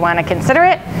maybe want to consider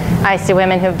it. I see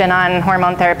women who've been on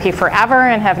hormone therapy forever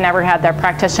and have never had their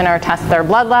practitioner test their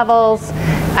blood levels.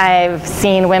 I've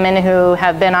seen women who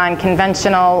have been on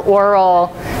conventional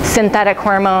oral synthetic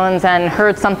hormones and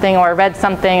heard something or read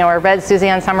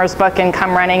Suzanne Summers' book and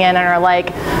come running in and are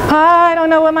like, oh, I don't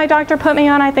know what my doctor put me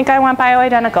on, I think I want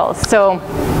bioidenticals. So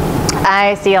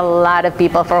I see a lot of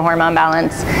people for hormone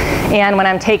balance. And when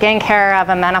I'm taking care of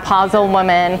a menopausal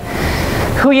woman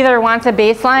who either wants a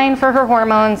baseline for her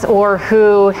hormones or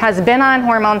who has been on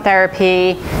hormone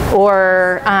therapy,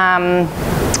 or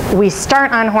we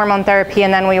start on hormone therapy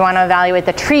and then we want to evaluate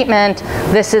the treatment,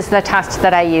 this is the test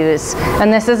that I use.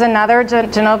 And this is another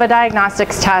Genova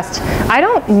Diagnostics test. I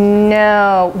don't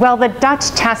know, well, the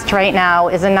Dutch test right now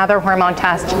is another hormone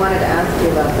test. I wanted to ask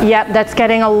you about that. Yep, that's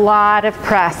getting a lot of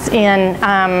press. And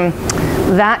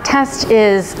that test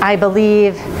is, I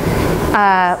believe,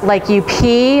 like you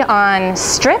pee on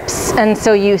strips, and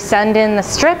so you send in the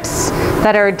strips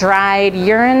that are dried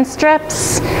urine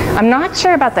strips. I'm not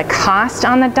sure about the cost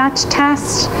on the Dutch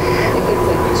test. I think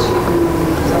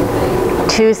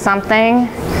it's like $2 something.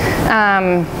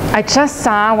 I just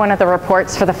saw one of the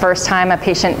reports for the first time. A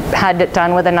patient had it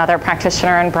done with another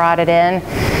practitioner and brought it in.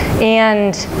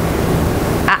 And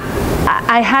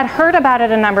I had heard about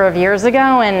it a number of years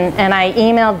ago, and I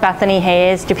emailed Bethany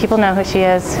Hayes. Do people know who she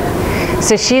is?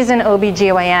 So she's an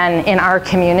OBGYN in our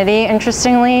community,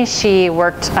 interestingly. She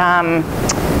worked,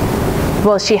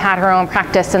 well, she had her own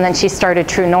practice and then she started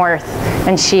True North,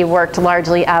 and she worked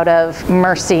largely out of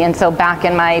Mercy. And so back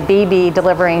in my baby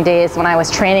delivering days when I was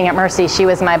training at Mercy, she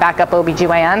was my backup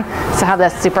OBGYN, so I have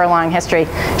this super long history.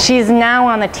 She's now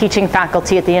on the teaching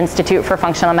faculty at the Institute for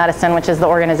Functional Medicine, which is the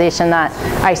organization that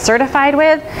I certified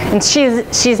with. And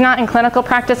she's not in clinical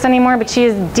practice anymore, but she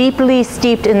is deeply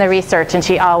steeped in the research, and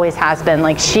she always has been.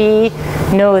 Like, she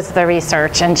knows the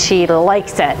research and she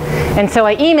likes it. And so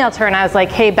I emailed her and I was like,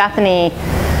 hey, Bethany,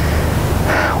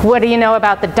 what do you know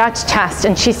about the Dutch test?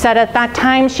 And she said at that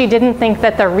time she didn't think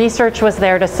that the research was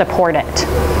there to support it.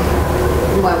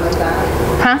 When was that?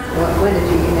 Huh? When did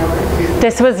you email it?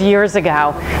 This was years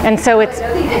ago. And so it's... I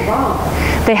know they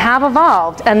evolved. They have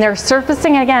evolved, and they're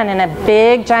surfacing again in a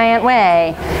big, giant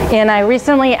way. And I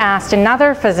recently asked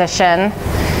another physician,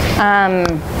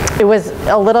 it was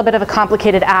a little bit of a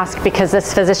complicated ask because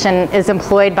this physician is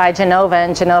employed by Genova,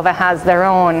 and Genova has their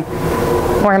own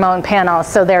hormone panel,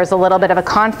 so there's a little bit of a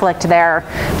conflict there.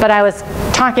 But I was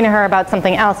talking to her about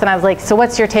something else, and I was like, so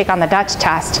what's your take on the Dutch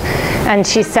test? And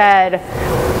she said,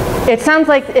 it sounds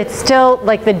like it's still,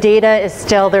 like the data is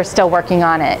still, they're still working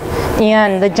on it.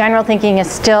 And the general thinking is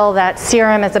still that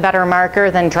serum is a better marker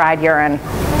than dried urine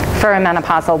for a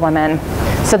menopausal woman.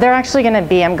 So they're actually going to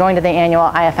be, I'm going to the annual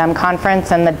IFM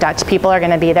conference, and the Dutch people are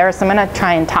going to be there, so I'm going to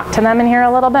try and talk to them and hear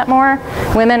a little bit more.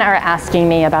 Women are asking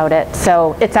me about it,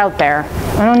 so it's out there.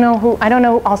 I don't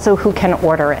know also who can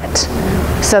order it.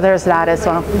 So there's that as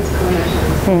well.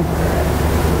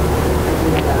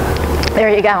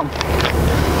 There you go.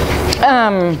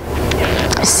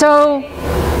 So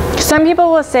some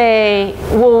people will say,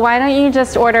 well, why don't you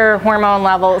just order hormone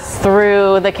levels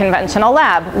through the conventional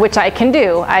lab, which I can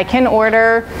do. I can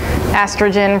order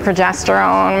estrogen,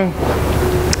 progesterone,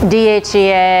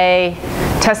 DHEA,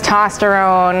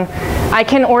 testosterone. I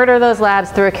can order those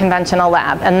labs through a conventional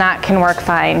lab, and that can work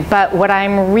fine. But what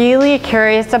I'm really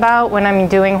curious about when I'm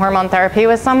doing hormone therapy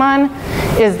with someone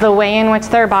is the way in which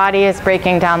their body is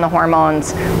breaking down the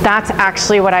hormones. That's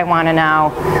actually what I want to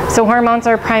know. So hormones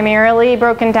are primarily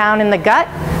broken down in the gut,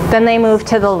 then they move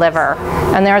to the liver.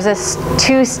 And there's a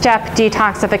two-step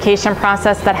detoxification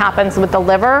process that happens with the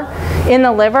liver, in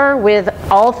the liver with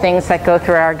all things that go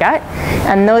through our gut.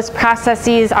 And those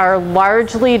processes are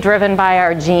largely driven by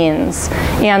our genes.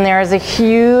 And there's a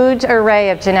huge array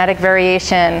of genetic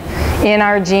variation in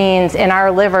our genes, in our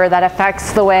liver, that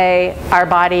affects the way our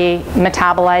body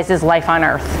metabolizes life on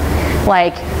Earth.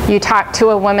 Like, you talk to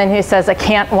a woman who says, I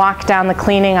can't walk down the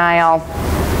cleaning aisle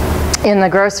in the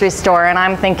grocery store, and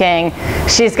I'm thinking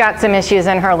she's got some issues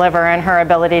in her liver and her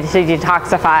ability to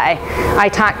detoxify. I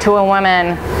talked to a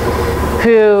woman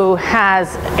who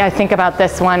has, I think about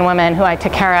this one woman who I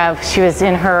took care of, she was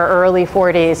in her early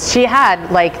 40s. She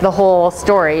had like the whole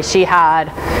story. She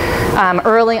had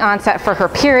early onset for her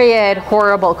period,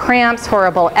 horrible cramps,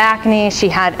 horrible acne, she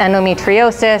had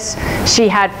endometriosis, she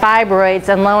had fibroids,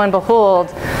 and lo and behold,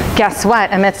 guess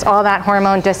what? Amidst all that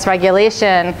hormone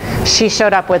dysregulation, she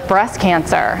showed up with breast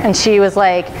cancer. And she was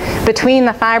like, between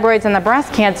the fibroids and the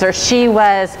breast cancer, she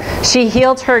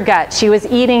healed her gut. She was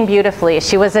eating beautifully.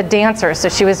 She was a dancer, so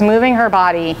she was moving her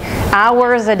body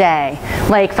hours a day.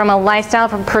 Like, from a lifestyle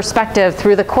perspective,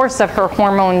 through the course of her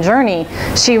hormone journey,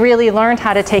 she really learned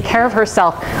how to take care of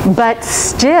herself, but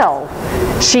still,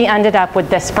 she ended up with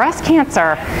this breast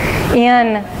cancer.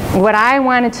 And what I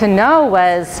wanted to know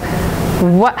was,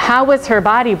 how was her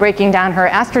body breaking down her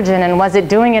estrogen, and was it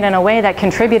doing it in a way that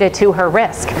contributed to her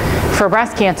risk for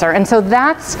breast cancer? And so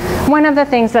that's one of the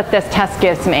things that this test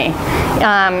gives me.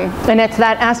 And it's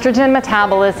that estrogen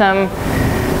metabolism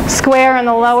square on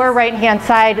the lower right-hand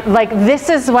side. Like, this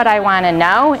is what I want to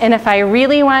know. And if I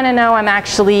really want to know, I'm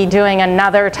actually doing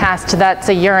another test that's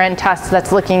a urine test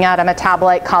that's looking at a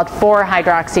metabolite called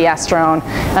 4-hydroxyestrone.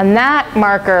 And that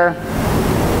marker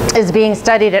is being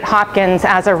studied at Hopkins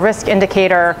as a risk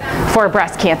indicator for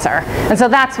breast cancer. And so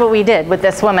that's what we did with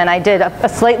this woman. I did a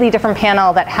slightly different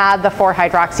panel that had the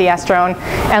 4-hydroxyestrone,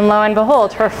 and lo and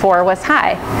behold, her 4 was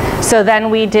high. So then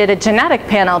we did a genetic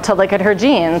panel to look at her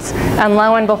genes, and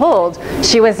lo and behold,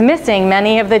 she was missing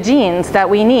many of the genes that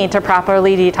we need to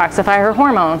properly detoxify her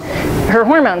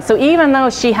hormones. So even though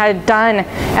she had done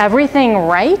everything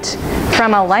right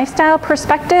from a lifestyle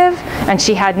perspective, and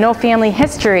she had no family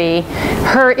history,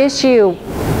 her issue,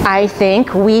 I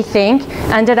think, we think,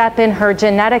 ended up in her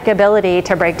genetic ability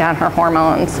to break down her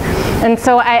hormones. And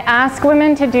so I ask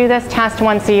women to do this test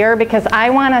once a year because I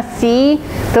want to see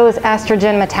those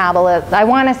estrogen metabolism. I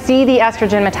want to see the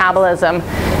estrogen metabolism.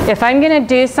 If I'm going to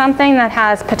do something that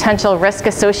has potential risk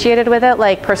associated with it,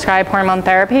 like prescribe hormone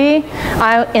therapy,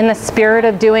 in the spirit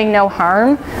of doing no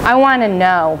harm, I want to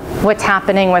know what's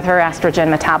happening with her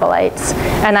estrogen metabolites.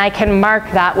 And I can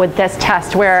mark that with this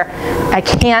test where I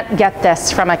can't get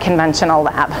this from a conventional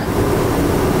lab.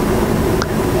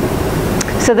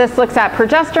 So this looks at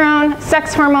progesterone,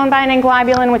 sex hormone binding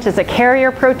globulin, which is a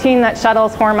carrier protein that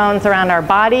shuttles hormones around our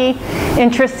body.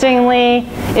 Interestingly,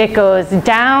 it goes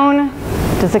down.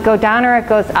 Does it go down or it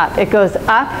goes up? It goes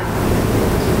up.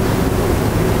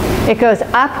 It goes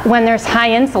up when there's high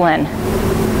insulin,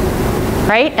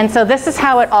 right? And so this is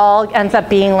how it all ends up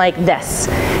being like this,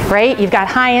 right? You've got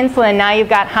high insulin, now you've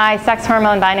got high sex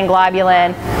hormone binding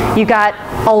globulin. You've got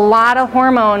a lot of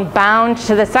hormone bound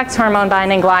to the sex hormone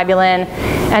binding globulin,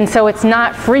 And so it's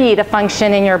not free to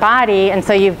function in your body, and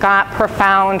so you've got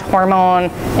profound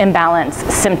hormone imbalance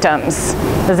symptoms.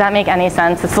 Does that make any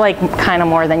sense? It's like kind of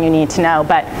more than you need to know,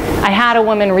 but I had a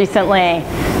woman recently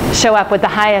show up with the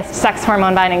highest sex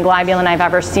hormone binding globulin I've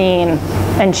ever seen,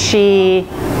 and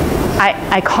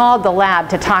I called the lab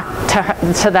to talk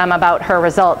to them about her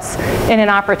results in an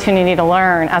opportunity to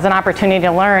learn,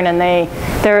 and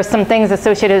there are some things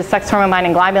associated with sex hormone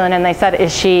binding globulin, and they said,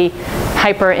 is she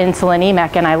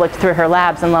hyperinsulinemic? And I looked through her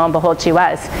labs, and lo and behold, she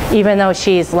was, even though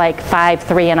she's like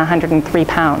 5'3" and 103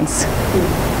 pounds.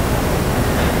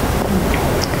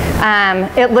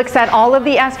 It looks at all of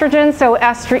the estrogens, so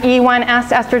E1S,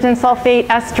 estrogen sulfate,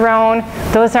 estrone,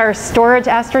 those are storage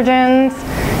estrogens.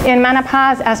 In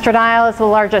menopause, estradiol is the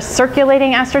largest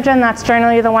circulating estrogen. That's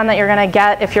generally the one that you're going to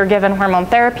get if you're given hormone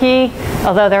therapy,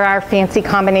 although there are fancy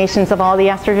combinations of all the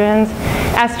estrogens.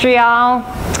 Estriol,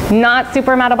 not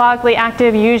super metabolically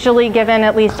active, usually given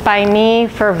at least by me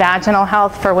for vaginal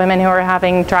health for women who are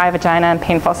having dry vagina and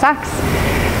painful sex.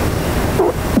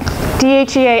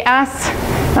 DHEAS,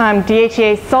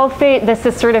 DHEA sulfate, this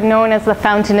is sort of known as the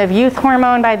fountain of youth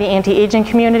hormone by the anti-aging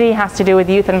community, has to do with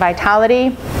youth and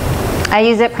vitality. I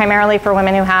use it primarily for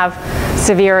women who have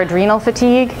severe adrenal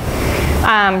fatigue.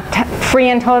 Free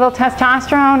and total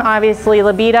testosterone, obviously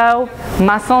libido,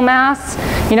 muscle mass.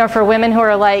 You know, for women who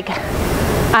are like,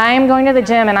 I'm going to the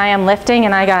gym and I am lifting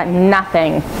and I got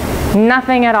nothing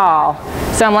at all.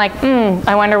 So I'm like,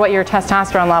 I wonder what your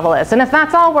testosterone level is. And if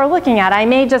that's all we're looking at, I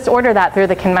may just order that through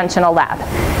the conventional lab,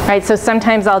 right? So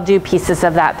sometimes I'll do pieces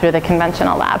of that through the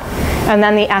conventional lab. And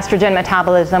then the estrogen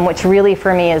metabolism, which really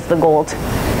for me is the gold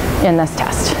in this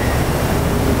test.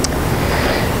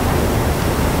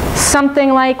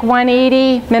 Something like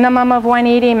 180, minimum of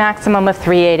 180, maximum of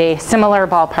 380, similar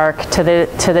ballpark to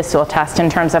the stool test in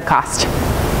terms of cost.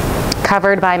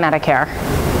 Covered by Medicare.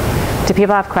 Do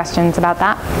people have questions about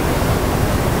that?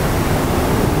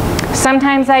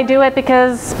 Sometimes I do it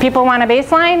because people want a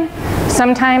baseline.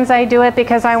 Sometimes I do it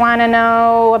because I want to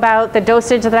know about the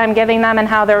dosage that I'm giving them and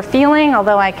how they're feeling,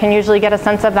 although I can usually get a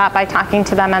sense of that by talking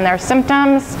to them and their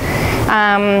symptoms.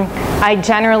 I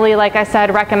generally, like I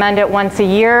said, recommend it once a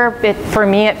year. For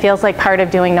me, it feels like part of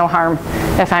doing no harm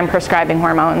if I'm prescribing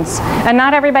hormones. And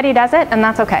not everybody does it, and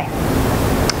that's okay.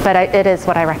 But it is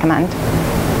what I recommend.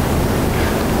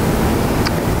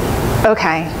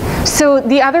 Okay, so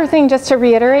the other thing, just to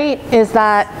reiterate, is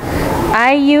that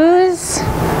I use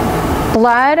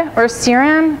blood or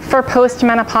serum for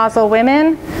postmenopausal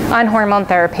women on hormone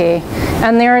therapy.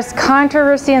 And there's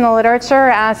controversy in the literature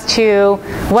as to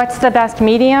what's the best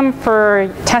medium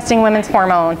for testing women's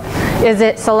hormone. Is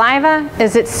it saliva,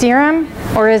 is it serum,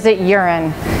 or is it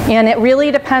urine? And it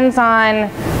really depends on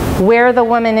where the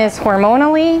woman is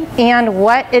hormonally and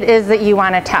what it is that you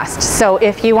want to test. So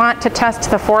if you want to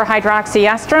test the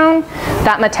 4-hydroxyestrone,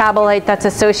 that metabolite that's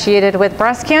associated with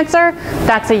breast cancer,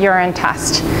 that's a urine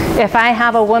test. If I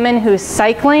have a woman who's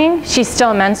cycling, she's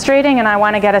still menstruating, and I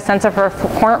want to get a sense of her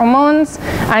hormones,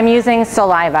 I'm using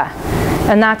saliva.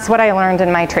 And that's what I learned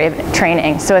in my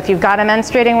training. So if you've got a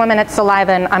menstruating woman, it's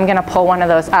saliva, and I'm going to pull one of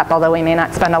those up, although we may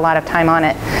not spend a lot of time on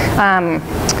it,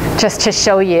 just to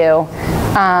show you.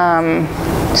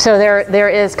 So there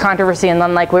is controversy, and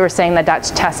then like we were saying, the Dutch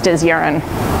test is urine.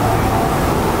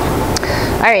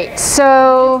 All right,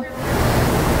 so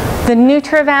the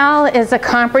NutriVal is a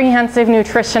comprehensive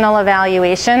nutritional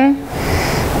evaluation.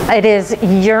 It is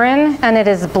urine and it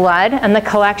is blood, and the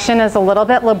collection is a little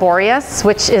bit laborious,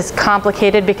 which is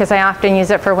complicated because I often use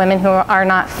it for women who are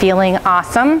not feeling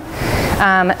awesome.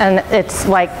 And it's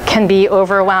like can be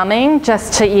overwhelming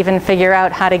just to even figure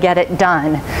out how to get it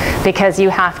done, because you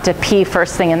have to pee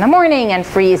first thing in the morning and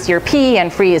freeze your pee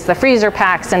and freeze the freezer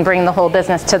packs and bring the whole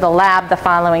business to the lab the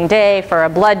following day for a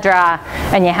blood draw,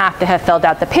 and you have to have filled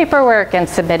out the paperwork and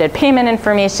submitted payment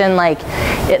information. Like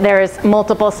there's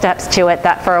multiple steps to it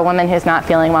that for a woman who's not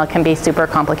feeling well can be super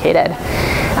complicated.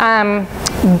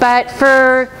 But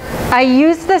I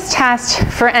use this test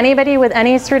for anybody with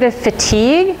any sort of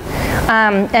fatigue,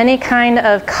 any kind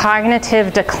of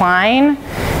cognitive decline,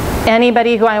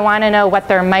 anybody who I want to know what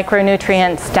their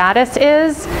micronutrient status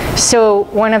is. So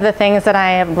one of the things that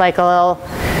I have like a little,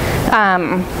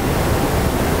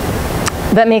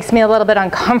 that makes me a little bit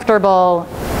uncomfortable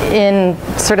in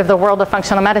sort of the world of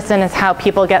functional medicine is how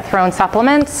people get thrown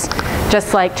supplements.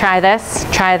 Just like try this,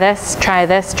 try this, try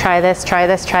this, try this, try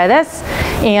this, try this.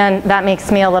 And that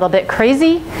makes me a little bit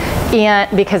crazy, and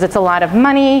because it's a lot of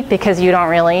money, because you don't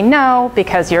really know,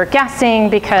 because you're guessing,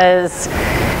 because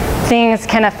things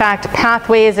can affect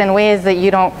pathways in ways that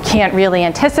you can't really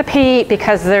anticipate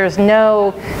because there's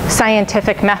no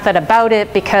scientific method about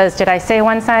it, because did I say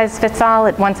one size fits all?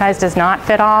 One size does not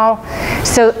fit all.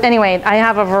 So anyway, I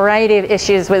have a variety of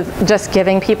issues with just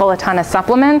giving people a ton of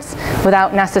supplements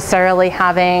without necessarily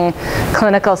having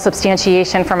clinical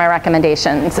substantiation for my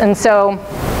recommendations.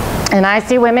 And I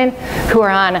see women who are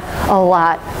on a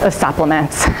lot of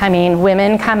supplements. I mean,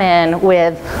 women come in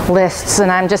with lists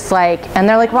and I'm just like, and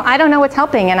they're like, well, I don't know what's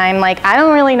helping. And I'm like, I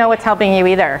don't really know what's helping you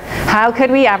either. How could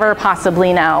we ever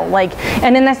possibly know? Like,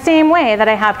 and in the same way that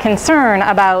I have concern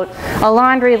about a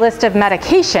laundry list of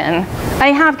medication,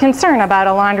 I have concern about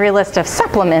a laundry list of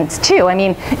supplements too. I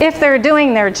mean, if they're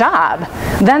doing their job,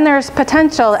 then there's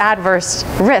potential adverse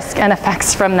risk and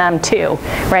effects from them too,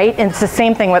 right? And it's the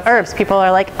same thing with herbs. People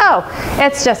are like, oh,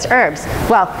 it's just herbs.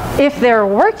 Well, if they're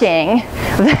working,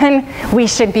 then we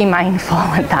should be mindful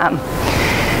with them.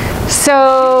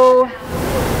 So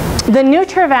the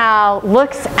NutriVal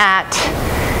looks at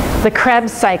the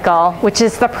Krebs cycle, which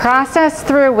is the process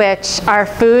through which our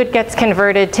food gets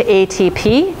converted to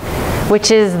ATP, which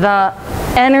is the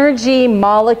energy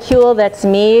molecule that's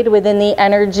made within the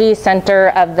energy center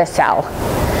of the cell.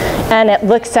 And it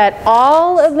looks at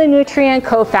all of the nutrient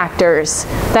cofactors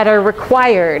that are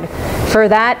required for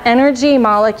that energy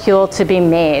molecule to be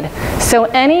made. So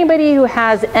anybody who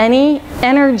has any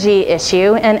energy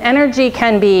issue, and energy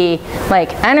can be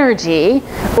like energy,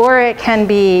 or it can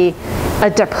be a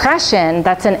depression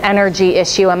that's an energy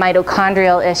issue, a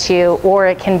mitochondrial issue, or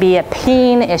it can be a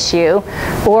pain issue,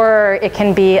 or it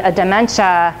can be a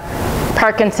dementia,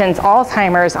 Parkinson's,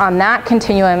 Alzheimer's, on that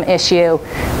continuum issue.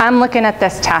 I'm looking at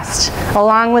this test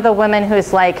along with a woman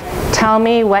who's like, tell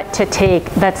me what to take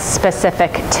that's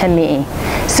specific to me.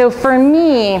 So for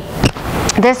me,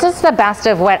 this is the best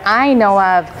of what I know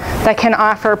of that can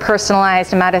offer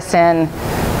personalized medicine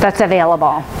that's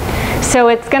available. So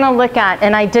it's going to look at,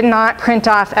 and I did not print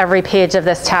off every page of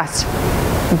this test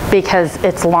because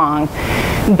it's long,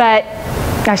 but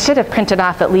I should have printed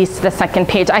off at least the second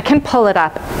page. I can pull it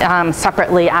up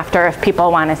separately after if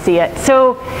people want to see it.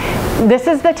 So this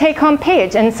is the take-home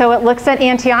page, and so it looks at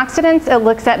antioxidants, it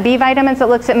looks at B vitamins, it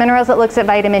looks at minerals, it looks at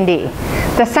vitamin D.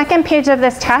 The second page of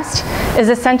this test is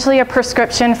essentially a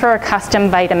prescription for a custom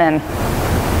vitamin.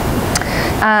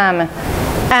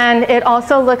 And it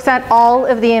also looks at all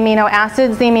of the amino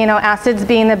acids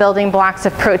being the building blocks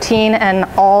of protein and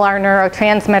all our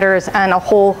neurotransmitters and a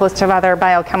whole host of other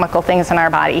biochemical things in our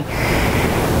body.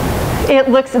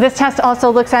 This test also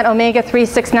looks at omega-3,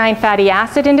 6, 9 fatty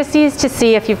acid indices to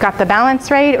see if you've got the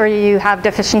balance right or you have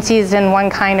deficiencies in one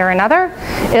kind or another.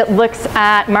 It looks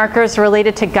at markers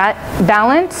related to gut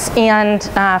balance and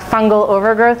fungal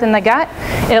overgrowth in the gut.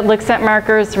 It looks at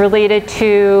markers related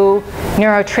to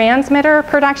neurotransmitter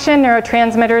production,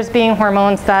 neurotransmitters being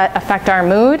hormones that affect our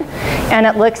mood. And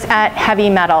it looks at heavy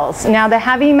metals. Now the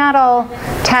heavy metal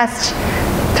test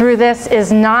through this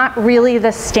is not really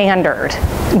the standard.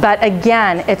 But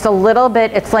again, it's a little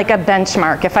bit, it's like a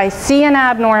benchmark. If I see an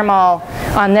abnormal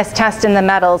on this test in the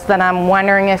metals, then I'm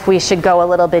wondering if we should go a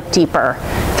little bit deeper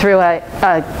through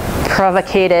a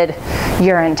provocated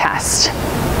urine test.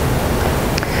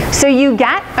 So you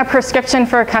get a prescription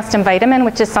for a custom vitamin,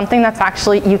 which is something that's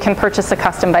actually, you can purchase a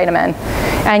custom vitamin.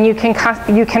 And you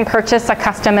can purchase a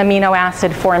custom amino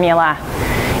acid formula.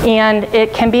 And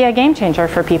it can be a game changer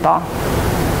for people.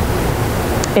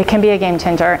 It can be a game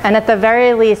changer. And at the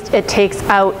very least, it takes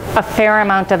out a fair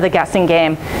amount of the guessing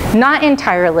game. Not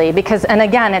entirely, because, and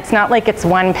again, it's not like it's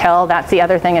one pill. That's the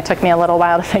other thing it took me a little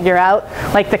while to figure out.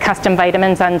 Like the custom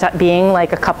vitamins end up being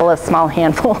like a couple of small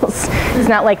handfuls. It's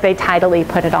not like they tidily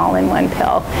put it all in one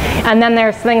pill. And then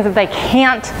there's things that they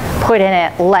can't put in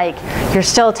it, like you're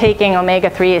still taking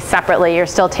omega-3s separately, you're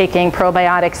still taking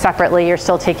probiotics separately, you're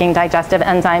still taking digestive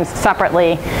enzymes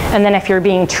separately. And then if you're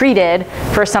being treated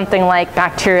for something like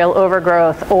bacterial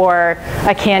overgrowth or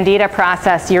a candida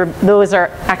process, those are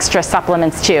extra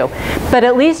supplements too. But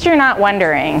at least you're not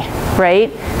wondering,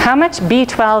 right? How much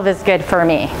B12 is good for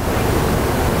me?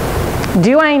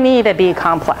 Do I need a B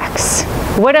complex?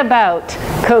 What about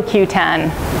CoQ10?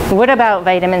 What about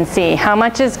vitamin C? How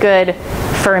much is good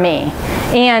for me?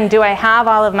 And do I have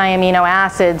all of my amino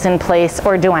acids in place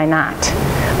or do I not?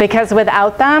 Because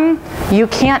without them, you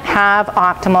can't have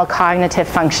optimal cognitive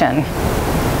function.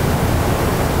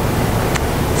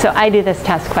 So I do this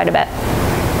test quite a bit.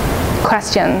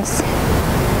 Questions?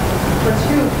 Once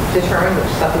you determine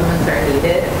which supplements are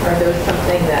needed, are those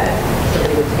something that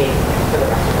somebody would take for the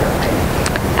rest of their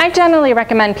life? I generally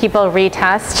recommend people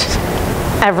retest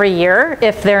every year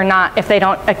if they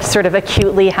don't sort of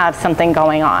acutely have something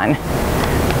going on.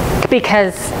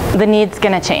 Because the need's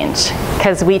going to change,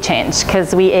 because we change,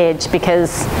 because we age,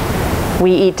 because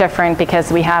we eat different,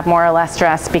 because we have more or less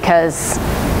stress, because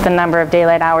the number of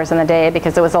daylight hours in the day,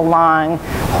 because it was a long,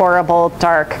 horrible,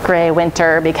 dark, gray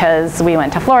winter, because we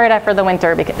went to Florida for the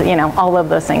winter, because, you know, all of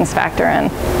those things factor in.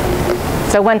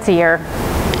 So once a year,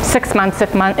 6 months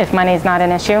if money's not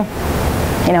an issue.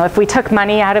 You know, if we took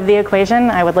money out of the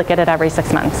equation, I would look at it every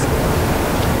 6 months.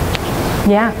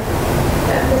 Yeah.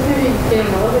 This may be getting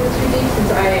a little bit too deep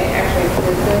since I actually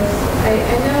did this.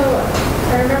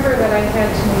 I remember that I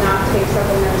had to not take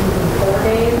supplements in 4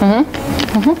 days.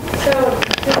 So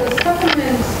do the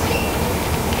supplements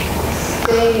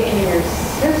stay in your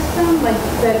system? Like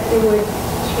that it would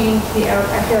change the out?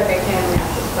 I feel like I can't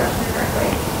answer this question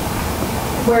correctly.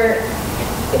 Where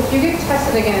if you get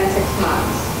tested again in 6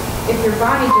 months, if your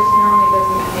body just normally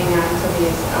doesn't hang on to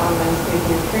these elements, these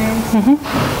nutrients,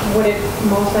 would it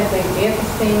most likely be at the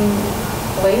same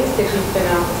place if you've been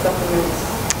out the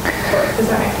supplements? Does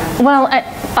that make sense? Well,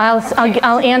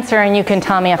 I'll answer and you can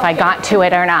tell me if I got to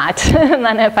it or not. And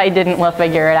then if I didn't, we'll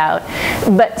figure it out.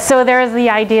 But so there's the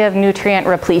idea of nutrient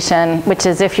repletion, which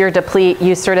is if you're deplete,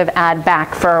 you sort of add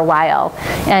back for a while.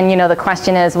 And you know, the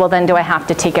question is, well, then do I have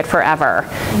to take it forever?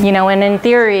 You know, and in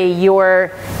theory,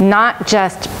 you're not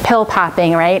just pill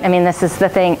popping, right? I mean, this is the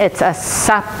thing, it's a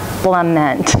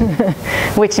supplement,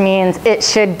 which means it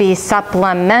should be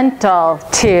supplemental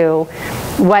to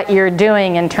what you're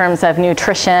doing in terms of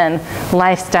nutrition,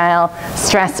 lifestyle,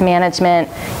 stress management,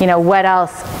 you know, what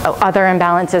else, other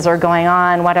imbalances are going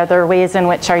on, what other ways in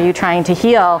which are you trying to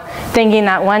heal, thinking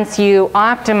that once you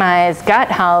optimize gut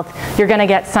health, you're going to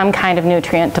get some kind of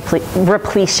nutrient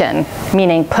repletion,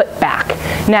 meaning put back.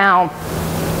 Now,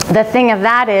 the thing of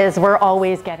that is we're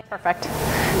always getting perfect.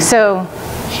 So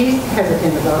She's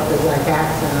hesitant about the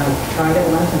Laxatin. I tried it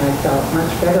once and I felt much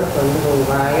better for a little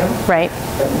while. Right.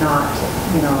 But not,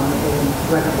 you know, it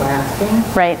wasn't lasting.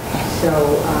 Right. So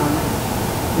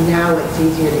now it's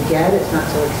easier to get. It's not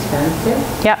so expensive.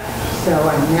 Yep. So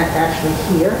I met actually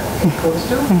here in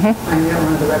Coastal. I met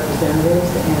one of the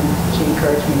representatives and she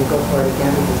encouraged me to go for it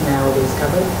again because now it is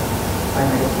covered by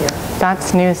Medicare.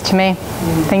 That's news to me.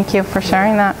 Thank you for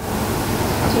sharing that.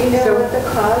 Do you know what the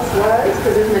cause was?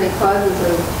 Because there's many causes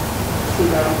of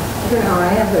SIBO. You know,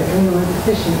 I have adrenal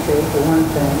insufficiency for one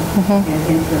thing, and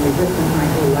insulin resistant my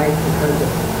whole life because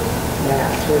of that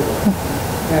too.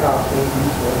 That all plays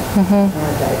into it.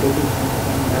 Diabetes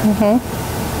and everything.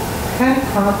 Kind of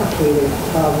complicated,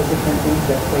 all the different things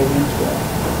that play into it.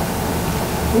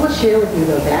 We'll share with you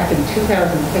though, back in 2006,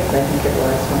 I think it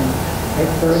was, when I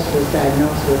first was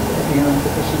diagnosed with adrenal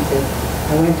insufficiency.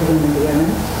 I went to Women,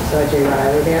 saw Jay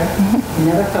Riley there.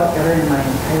 Never felt better in my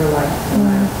entire life when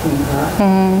I was seeing her.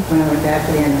 When I went back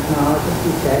to the endocrinologist,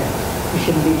 he said, you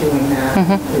shouldn't be doing that.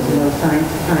 There's no science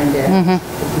behind it.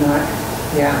 It's not,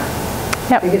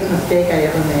 biggest mistake I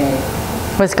ever made.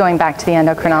 Was going back to the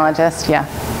endocrinologist, yeah.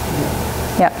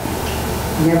 Yep.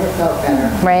 Never felt better.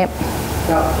 Right.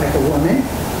 Felt like a woman.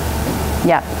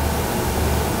 Yep.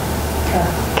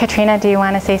 Katrina, do you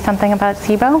want to say something about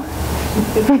SIBO?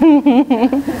 That's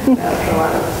a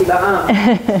lot of SIBO.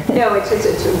 No, it's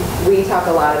just, we talk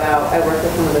a lot about, I work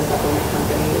with some of the supplement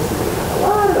companies, and we talk a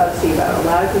lot about SIBO. A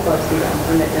lot of people have SIBO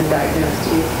and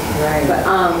diagnosed too. Right. But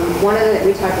one of the,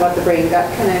 we talk about the brain-gut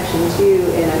connection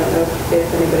too, and I don't know if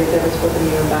anybody's ever spoken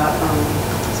to you about,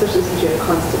 especially since you have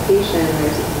constipation,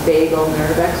 there's vagal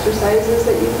nerve exercises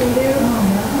that you can do.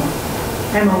 Oh, no.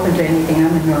 I'm open to anything.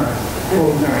 I'm a nurse,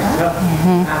 old nurse, so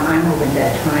I'm open to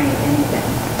trying anything.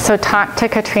 So talk to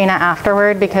Katrina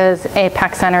afterward because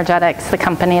Apex Energetics, the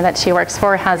company that she works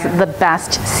for, has the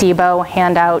best SIBO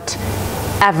handout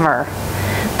ever.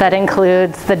 That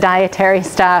includes the dietary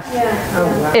stuff.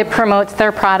 It promotes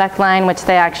their product line, which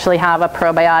they actually have a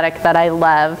probiotic that I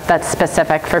love that's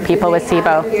specific for people with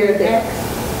SIBO.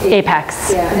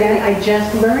 Apex. And then I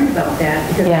just learned about that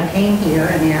because I came here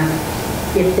and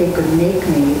asked if they could make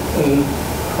me a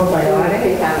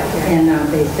probiotic, and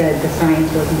they said the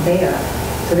science wasn't there.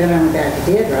 So then I went back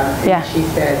to Deirdre, and she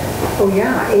said, oh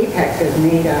yeah, Apex has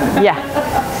made a...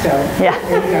 So, They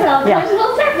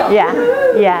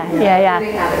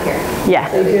have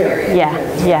it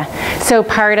here. So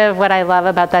part of what I love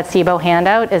about that SIBO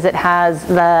handout is it has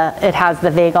the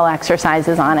vagal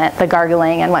exercises on it, the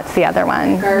gargling, and what's the other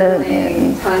one?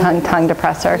 Gargling, tongue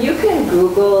depressor. You can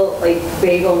Google like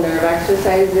vagal nerve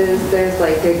exercises. There's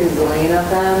like a gazillion of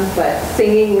them, but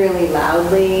singing really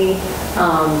loudly,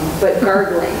 but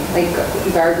gargling, like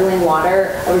gargling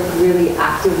water, or really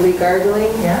actively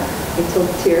gargling. Until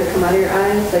tears come out of your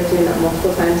eyes, like doing that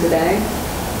multiple times a day.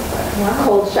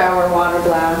 Cold shower, water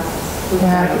blasts.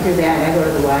 I could do that. I go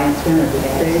to the Y and swim every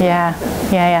day. Yeah.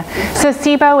 So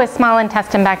SIBO is small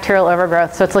intestine bacterial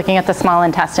overgrowth, so it's looking at the small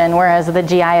intestine, whereas the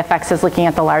GI effects is looking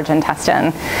at the large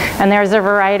intestine. And there's a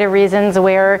variety of reasons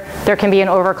where there can be an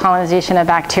overcolonization of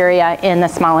bacteria in the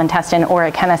small intestine, or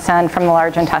it can ascend from the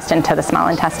large intestine to the small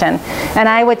intestine. And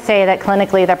I would say that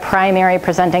clinically the primary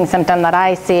presenting symptom that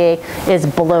I see is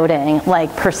bloating,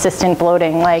 like persistent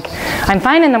bloating. Like, I'm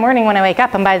fine in the morning when I wake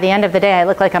up, and by the end of the day I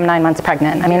look like I'm 9 months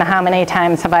pregnant. I mean, how many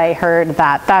times have I heard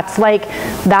that?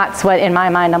 That's what in my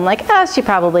mind I'm like, oh, she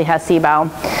probably has SIBO.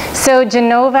 So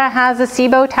Genova has a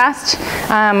SIBO test.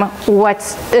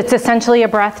 It's essentially a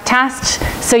breath test.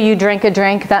 So you drink a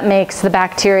drink that makes the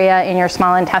bacteria in your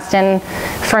small intestine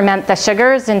ferment the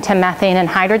sugars into methane and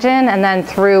hydrogen, and then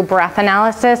through breath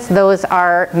analysis, those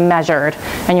are measured.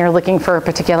 And you're looking for a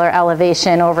particular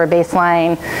elevation over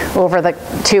baseline over the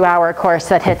 2-hour course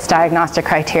that hits diagnostic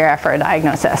criteria for a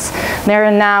diagnosis. They're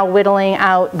now whittling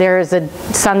out, there's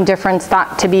some difference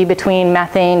thought to be between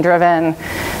methane-driven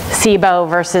SIBO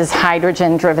versus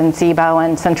hydrogen-driven SIBO,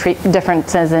 and some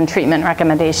differences in treatment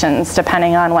recommendations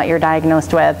depending on what you're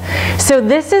diagnosed with. So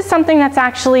this is something that's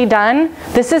actually done.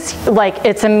 This is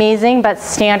it's amazing, but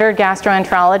standard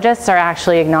gastroenterologists are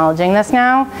actually acknowledging this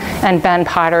now. And Ben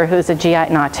Potter, who's a GI,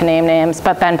 not to name names,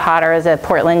 but Ben Potter is a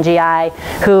Portland GI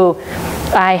who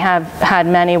I have had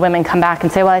many women come back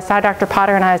and say, well, I saw Dr.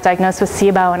 Potter and I was diagnosed with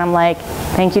SIBO, and I'm like,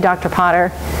 thank you, Dr.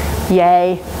 Potter.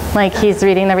 Yay. Like, he's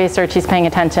reading the research, he's paying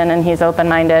attention, and he's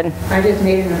open-minded. I just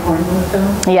made an appointment with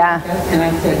them. Yeah. And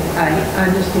I said, I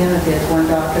understand that there's one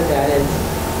doctor that is,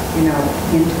 into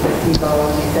the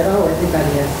SIBO, and he said, oh,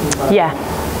 everybody has SIBO. Yeah.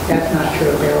 That's not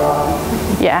true. They're all,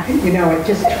 it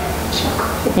just...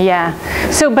 Yeah.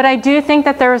 So, but I do think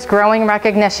that there's growing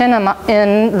recognition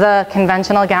in the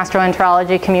conventional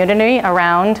gastroenterology community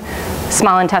around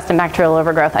small intestine bacterial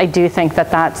overgrowth. I do think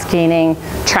that that's gaining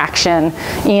traction.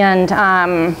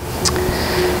 And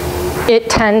it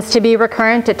tends to be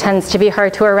recurrent. It tends to be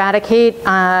hard to eradicate.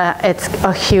 It's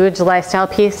a huge lifestyle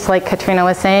piece, like Katrina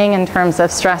was saying, in terms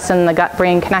of stress and the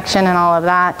gut-brain connection and all of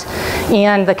that.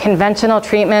 And the conventional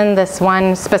treatment, this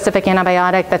one specific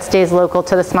antibiotic that stays local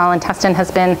to the small intestine,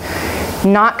 has been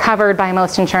not covered by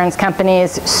most insurance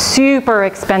companies, super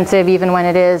expensive even when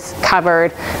it is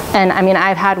covered. And I mean,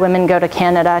 I've had women go to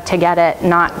Canada to get it,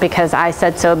 not because I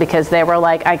said so, because they were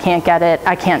like, I can't get it,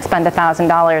 I can't spend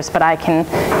 $1,000, but I can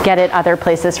get it other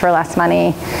places for less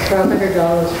money.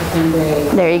 $1,200 for 10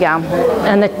 days. There you go.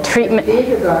 And the treatment...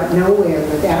 David got nowhere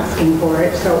with asking for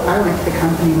it, so I went to the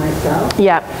company myself.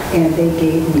 Yep. And they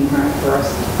gave me my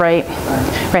first. Right.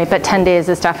 Right, but 10 days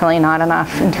is definitely not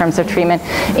enough in terms of treatment.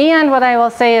 And what I will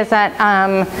say is that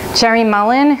Jerry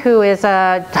Mullen, who is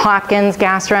a Hopkins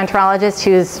gastroenterologist,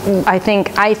 who's, I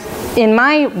think, in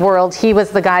my world, he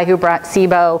was the guy who brought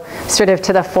SIBO sort of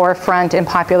to the forefront in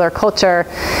popular culture.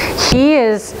 He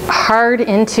is hard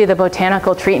into the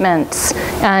botanical treatments,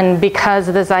 and because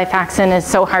the Xifaxan is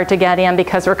so hard to get in,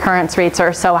 because recurrence rates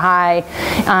are so high,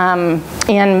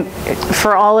 and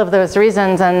for all of those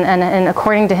reasons, and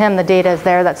according to him, the data is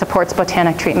there that supports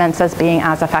botanic treatments as being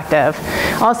as effective.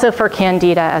 Also for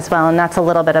Candida as well, and that's a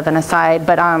little bit of an aside,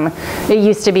 but it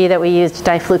used to be that we used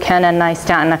diflucan and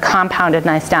nystatin, a compounded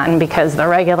nystatin, because the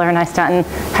regular nystatin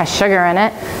has sugar in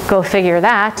it. Go figure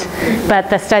that. But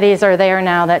the studies are there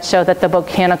now that show that the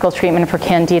botanical treatment for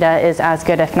Candida is as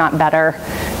good, if not better,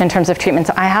 in terms of treatment.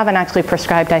 So I haven't actually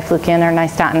prescribed diflucan or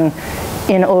nystatin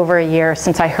in over a year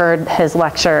since I heard his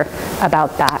lecture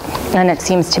about that, and it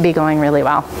seems to be going really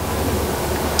well.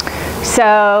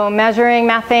 So measuring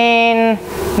methane,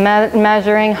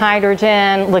 measuring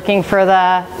hydrogen, looking for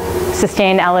the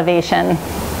sustained elevation.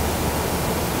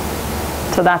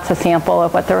 So that's a sample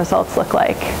of what the results look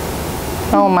like.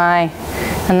 Oh my,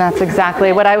 and that's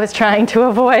exactly what I was trying to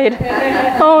avoid.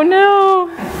 Oh no.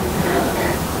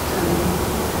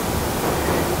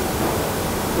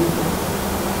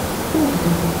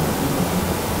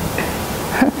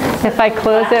 If I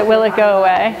close it, will it go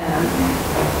away?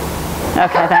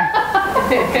 Okay, there.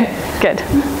 Good.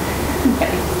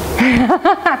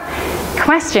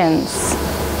 Questions?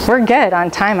 We're good on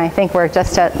time. I think we're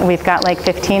just at, we've got like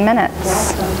 15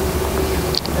 minutes.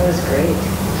 That was great.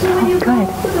 So when you go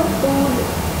for the food,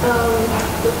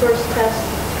 the first test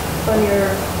on your,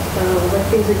 like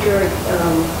things that you're,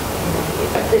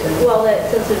 well, that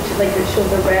since it's like it showed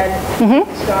the red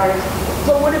stars.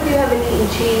 So what if you haven't eaten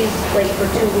cheese like for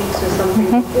 2 weeks or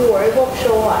something before? It won't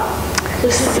show up. So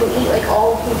should you eat like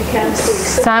all food you can?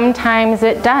 Sometimes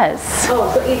it does.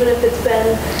 Oh, so even if it's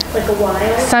been like a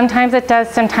while? Sometimes it does,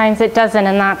 sometimes it doesn't,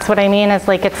 and that's what I mean is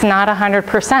like it's not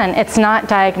 100%. It's not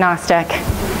diagnostic.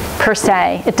 per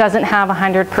se. It doesn't have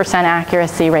 100%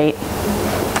 accuracy rate.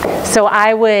 So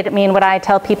what I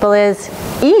tell people is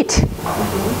eat.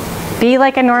 Be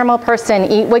like a normal person.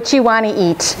 Eat what you want to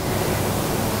eat.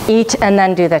 Eat and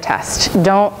then do the test.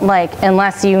 Don't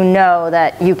unless you know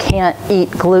that you can't eat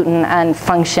gluten and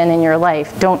function in your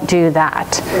life, don't do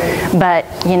that. But,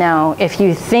 if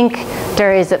you think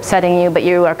dairy is upsetting you, but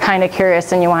you are kind of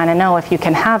curious and you want to know if you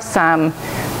can have some,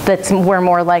 we're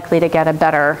more likely to get a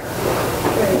better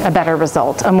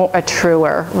result, a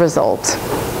truer result.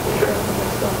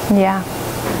 Yeah.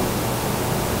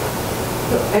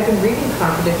 I've been reading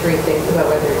contradictory things about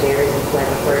whether dairy is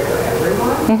inflammatory for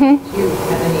everyone. Do you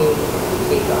have any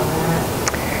take on that?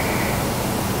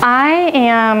 I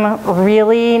am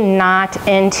really not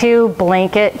into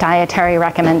blanket dietary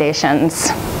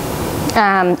recommendations.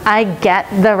 I get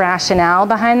the rationale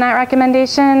behind that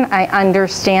recommendation. I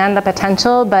understand the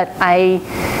potential, but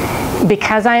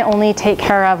because I only take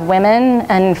care of women,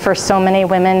 and for so many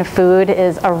women, food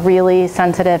is a really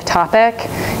sensitive topic,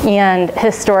 and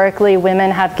historically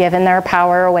women have given their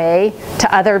power away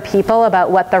to other people about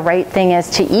what the right thing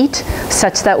is to eat,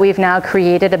 such that we've now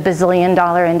created a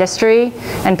bazillion-dollar industry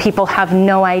and people have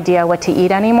no idea what to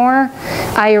eat anymore.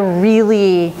 I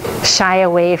really shy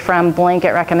away from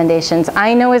blanket recommendations.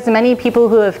 I know as many people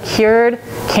who have cured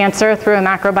cancer through a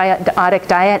macrobiotic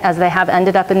diet as they have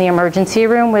ended up in the emergency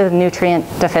room with nutrient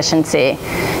deficiency.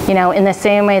 In the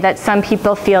same way that some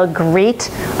people feel great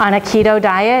on a keto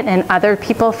diet and other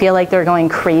people feel like they're going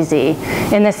crazy.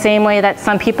 In the same way that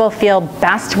some people feel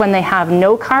best when they have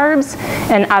no carbs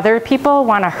and other people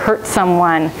want to hurt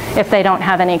someone if they don't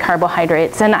have any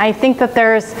carbohydrates. And I think that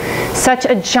there's such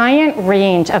a giant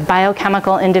range of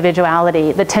biochemical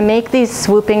individuality that to make these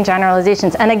swooping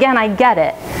generalizations, and again, I get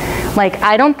it.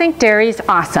 I don't think dairy's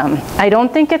awesome. I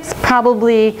don't think it's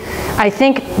I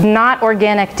think not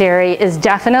organic dairy is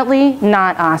definitely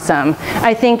not awesome.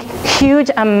 I think huge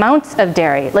amounts of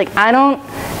dairy,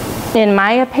 in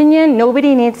my opinion,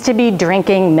 nobody needs to be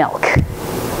drinking milk.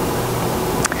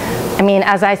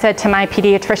 As I said to my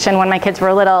pediatrician when my kids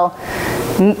were little,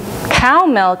 cow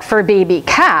milk for baby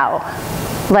cow,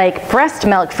 breast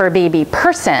milk for baby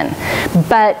person.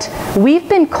 But we've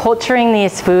been culturing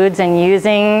these foods and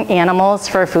using animals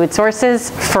for food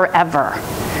sources forever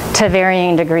to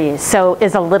varying degrees. So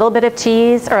is a little bit of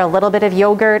cheese or a little bit of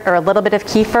yogurt or a little bit of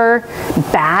kefir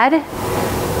bad?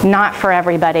 Not for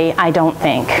everybody, I don't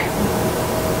think.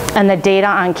 And the data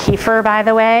on kefir, by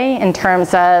the way, in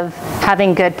terms of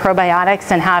having good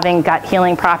probiotics and having gut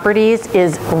healing properties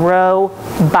is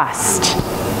robust.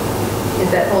 Is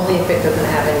that only if it doesn't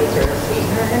have any sort of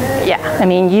sweetener in it? Yeah,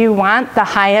 you want the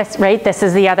highest, right? This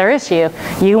is the other issue.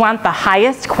 You want the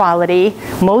highest quality,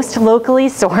 most locally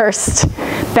sourced,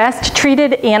 best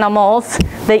treated animals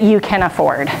that you can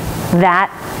afford.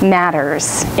 That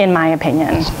matters, in my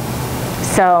opinion.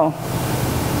 So,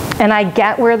 and I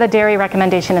get where the dairy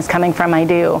recommendation is coming from, I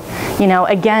do.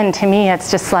 Again, to me,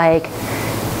 it's just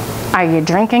are you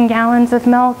drinking gallons of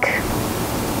milk?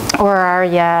 Or are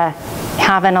you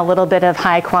having a little bit of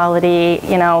high quality,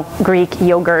 Greek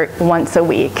yogurt once a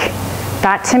week?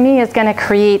 That to me is going to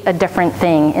create a different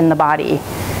thing in the body.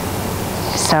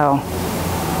 So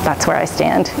that's where I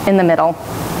stand, in the middle.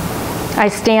 I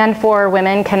stand for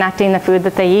women connecting the food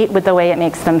that they eat with the way it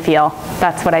makes them feel.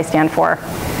 That's what I stand for.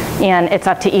 And it's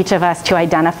up to each of us to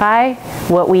identify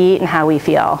what we eat and how we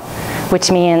feel, which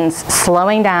means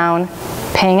slowing down,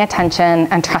 paying attention,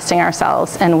 and trusting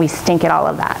ourselves, and we stink at all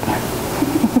of that.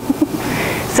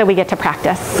 So we get to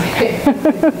practice. What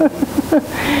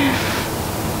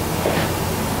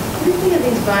do you think of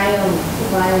these biome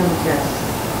tests?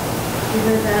 You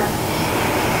heard that?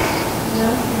 No?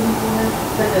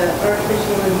 It's like an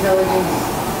artificial intelligence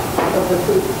of the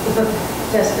poop,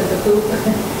 test of the poop.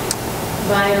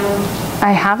 Biome.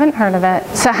 I haven't heard of it.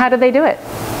 So how do they do it?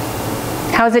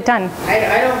 How is it done?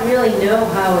 I don't really know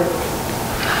how it's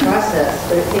processed,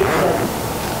 but it takes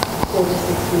 4 to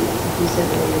 6 weeks if you said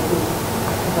that you poop.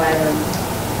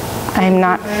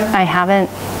 I haven't.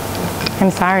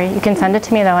 I'm sorry. You can send it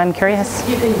to me though. I'm curious.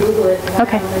 You can Google it.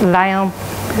 Okay. Biome.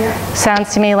 Yeah.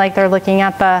 Sounds to me like they're looking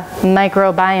at the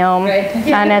microbiome, right.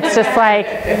 And it's just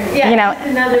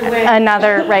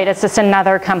another right. It's just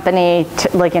another company,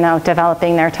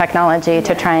 developing their technology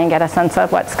to try and get a sense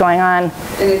of what's going on.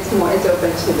 And it's open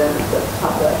to the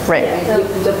public. Right. Yeah,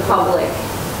 the public.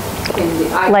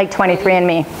 Like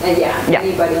 23andMe.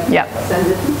 Anybody sends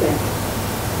it to them.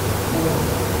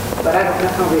 But I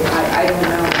don't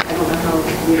know how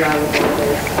reliable it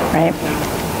is. Right.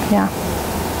 Yeah.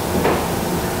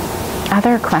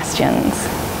 Other questions?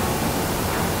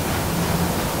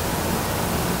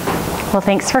 Well,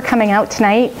 thanks for coming out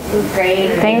tonight.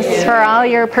 Great. Thanks for all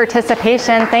your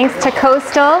participation. Thanks to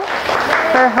Coastal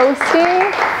for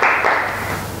hosting.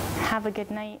 Have a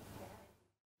good night.